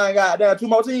drop behind goddamn 2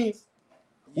 more teams.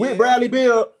 With Bradley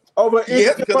Beal over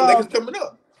because the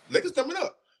Lakers coming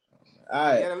up. All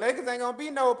right. Yeah, the Lakers ain't gonna be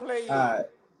no play. All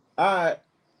right.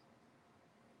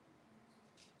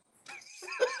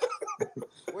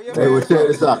 Hey, well, check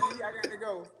this out. I got to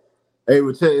go. Hey,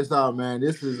 well, check this out, man.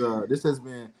 This has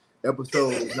been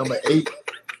episode number 8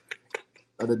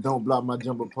 of the Don't Block My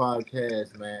Jumper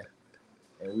podcast, man.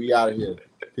 And we out of here.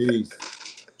 Peace.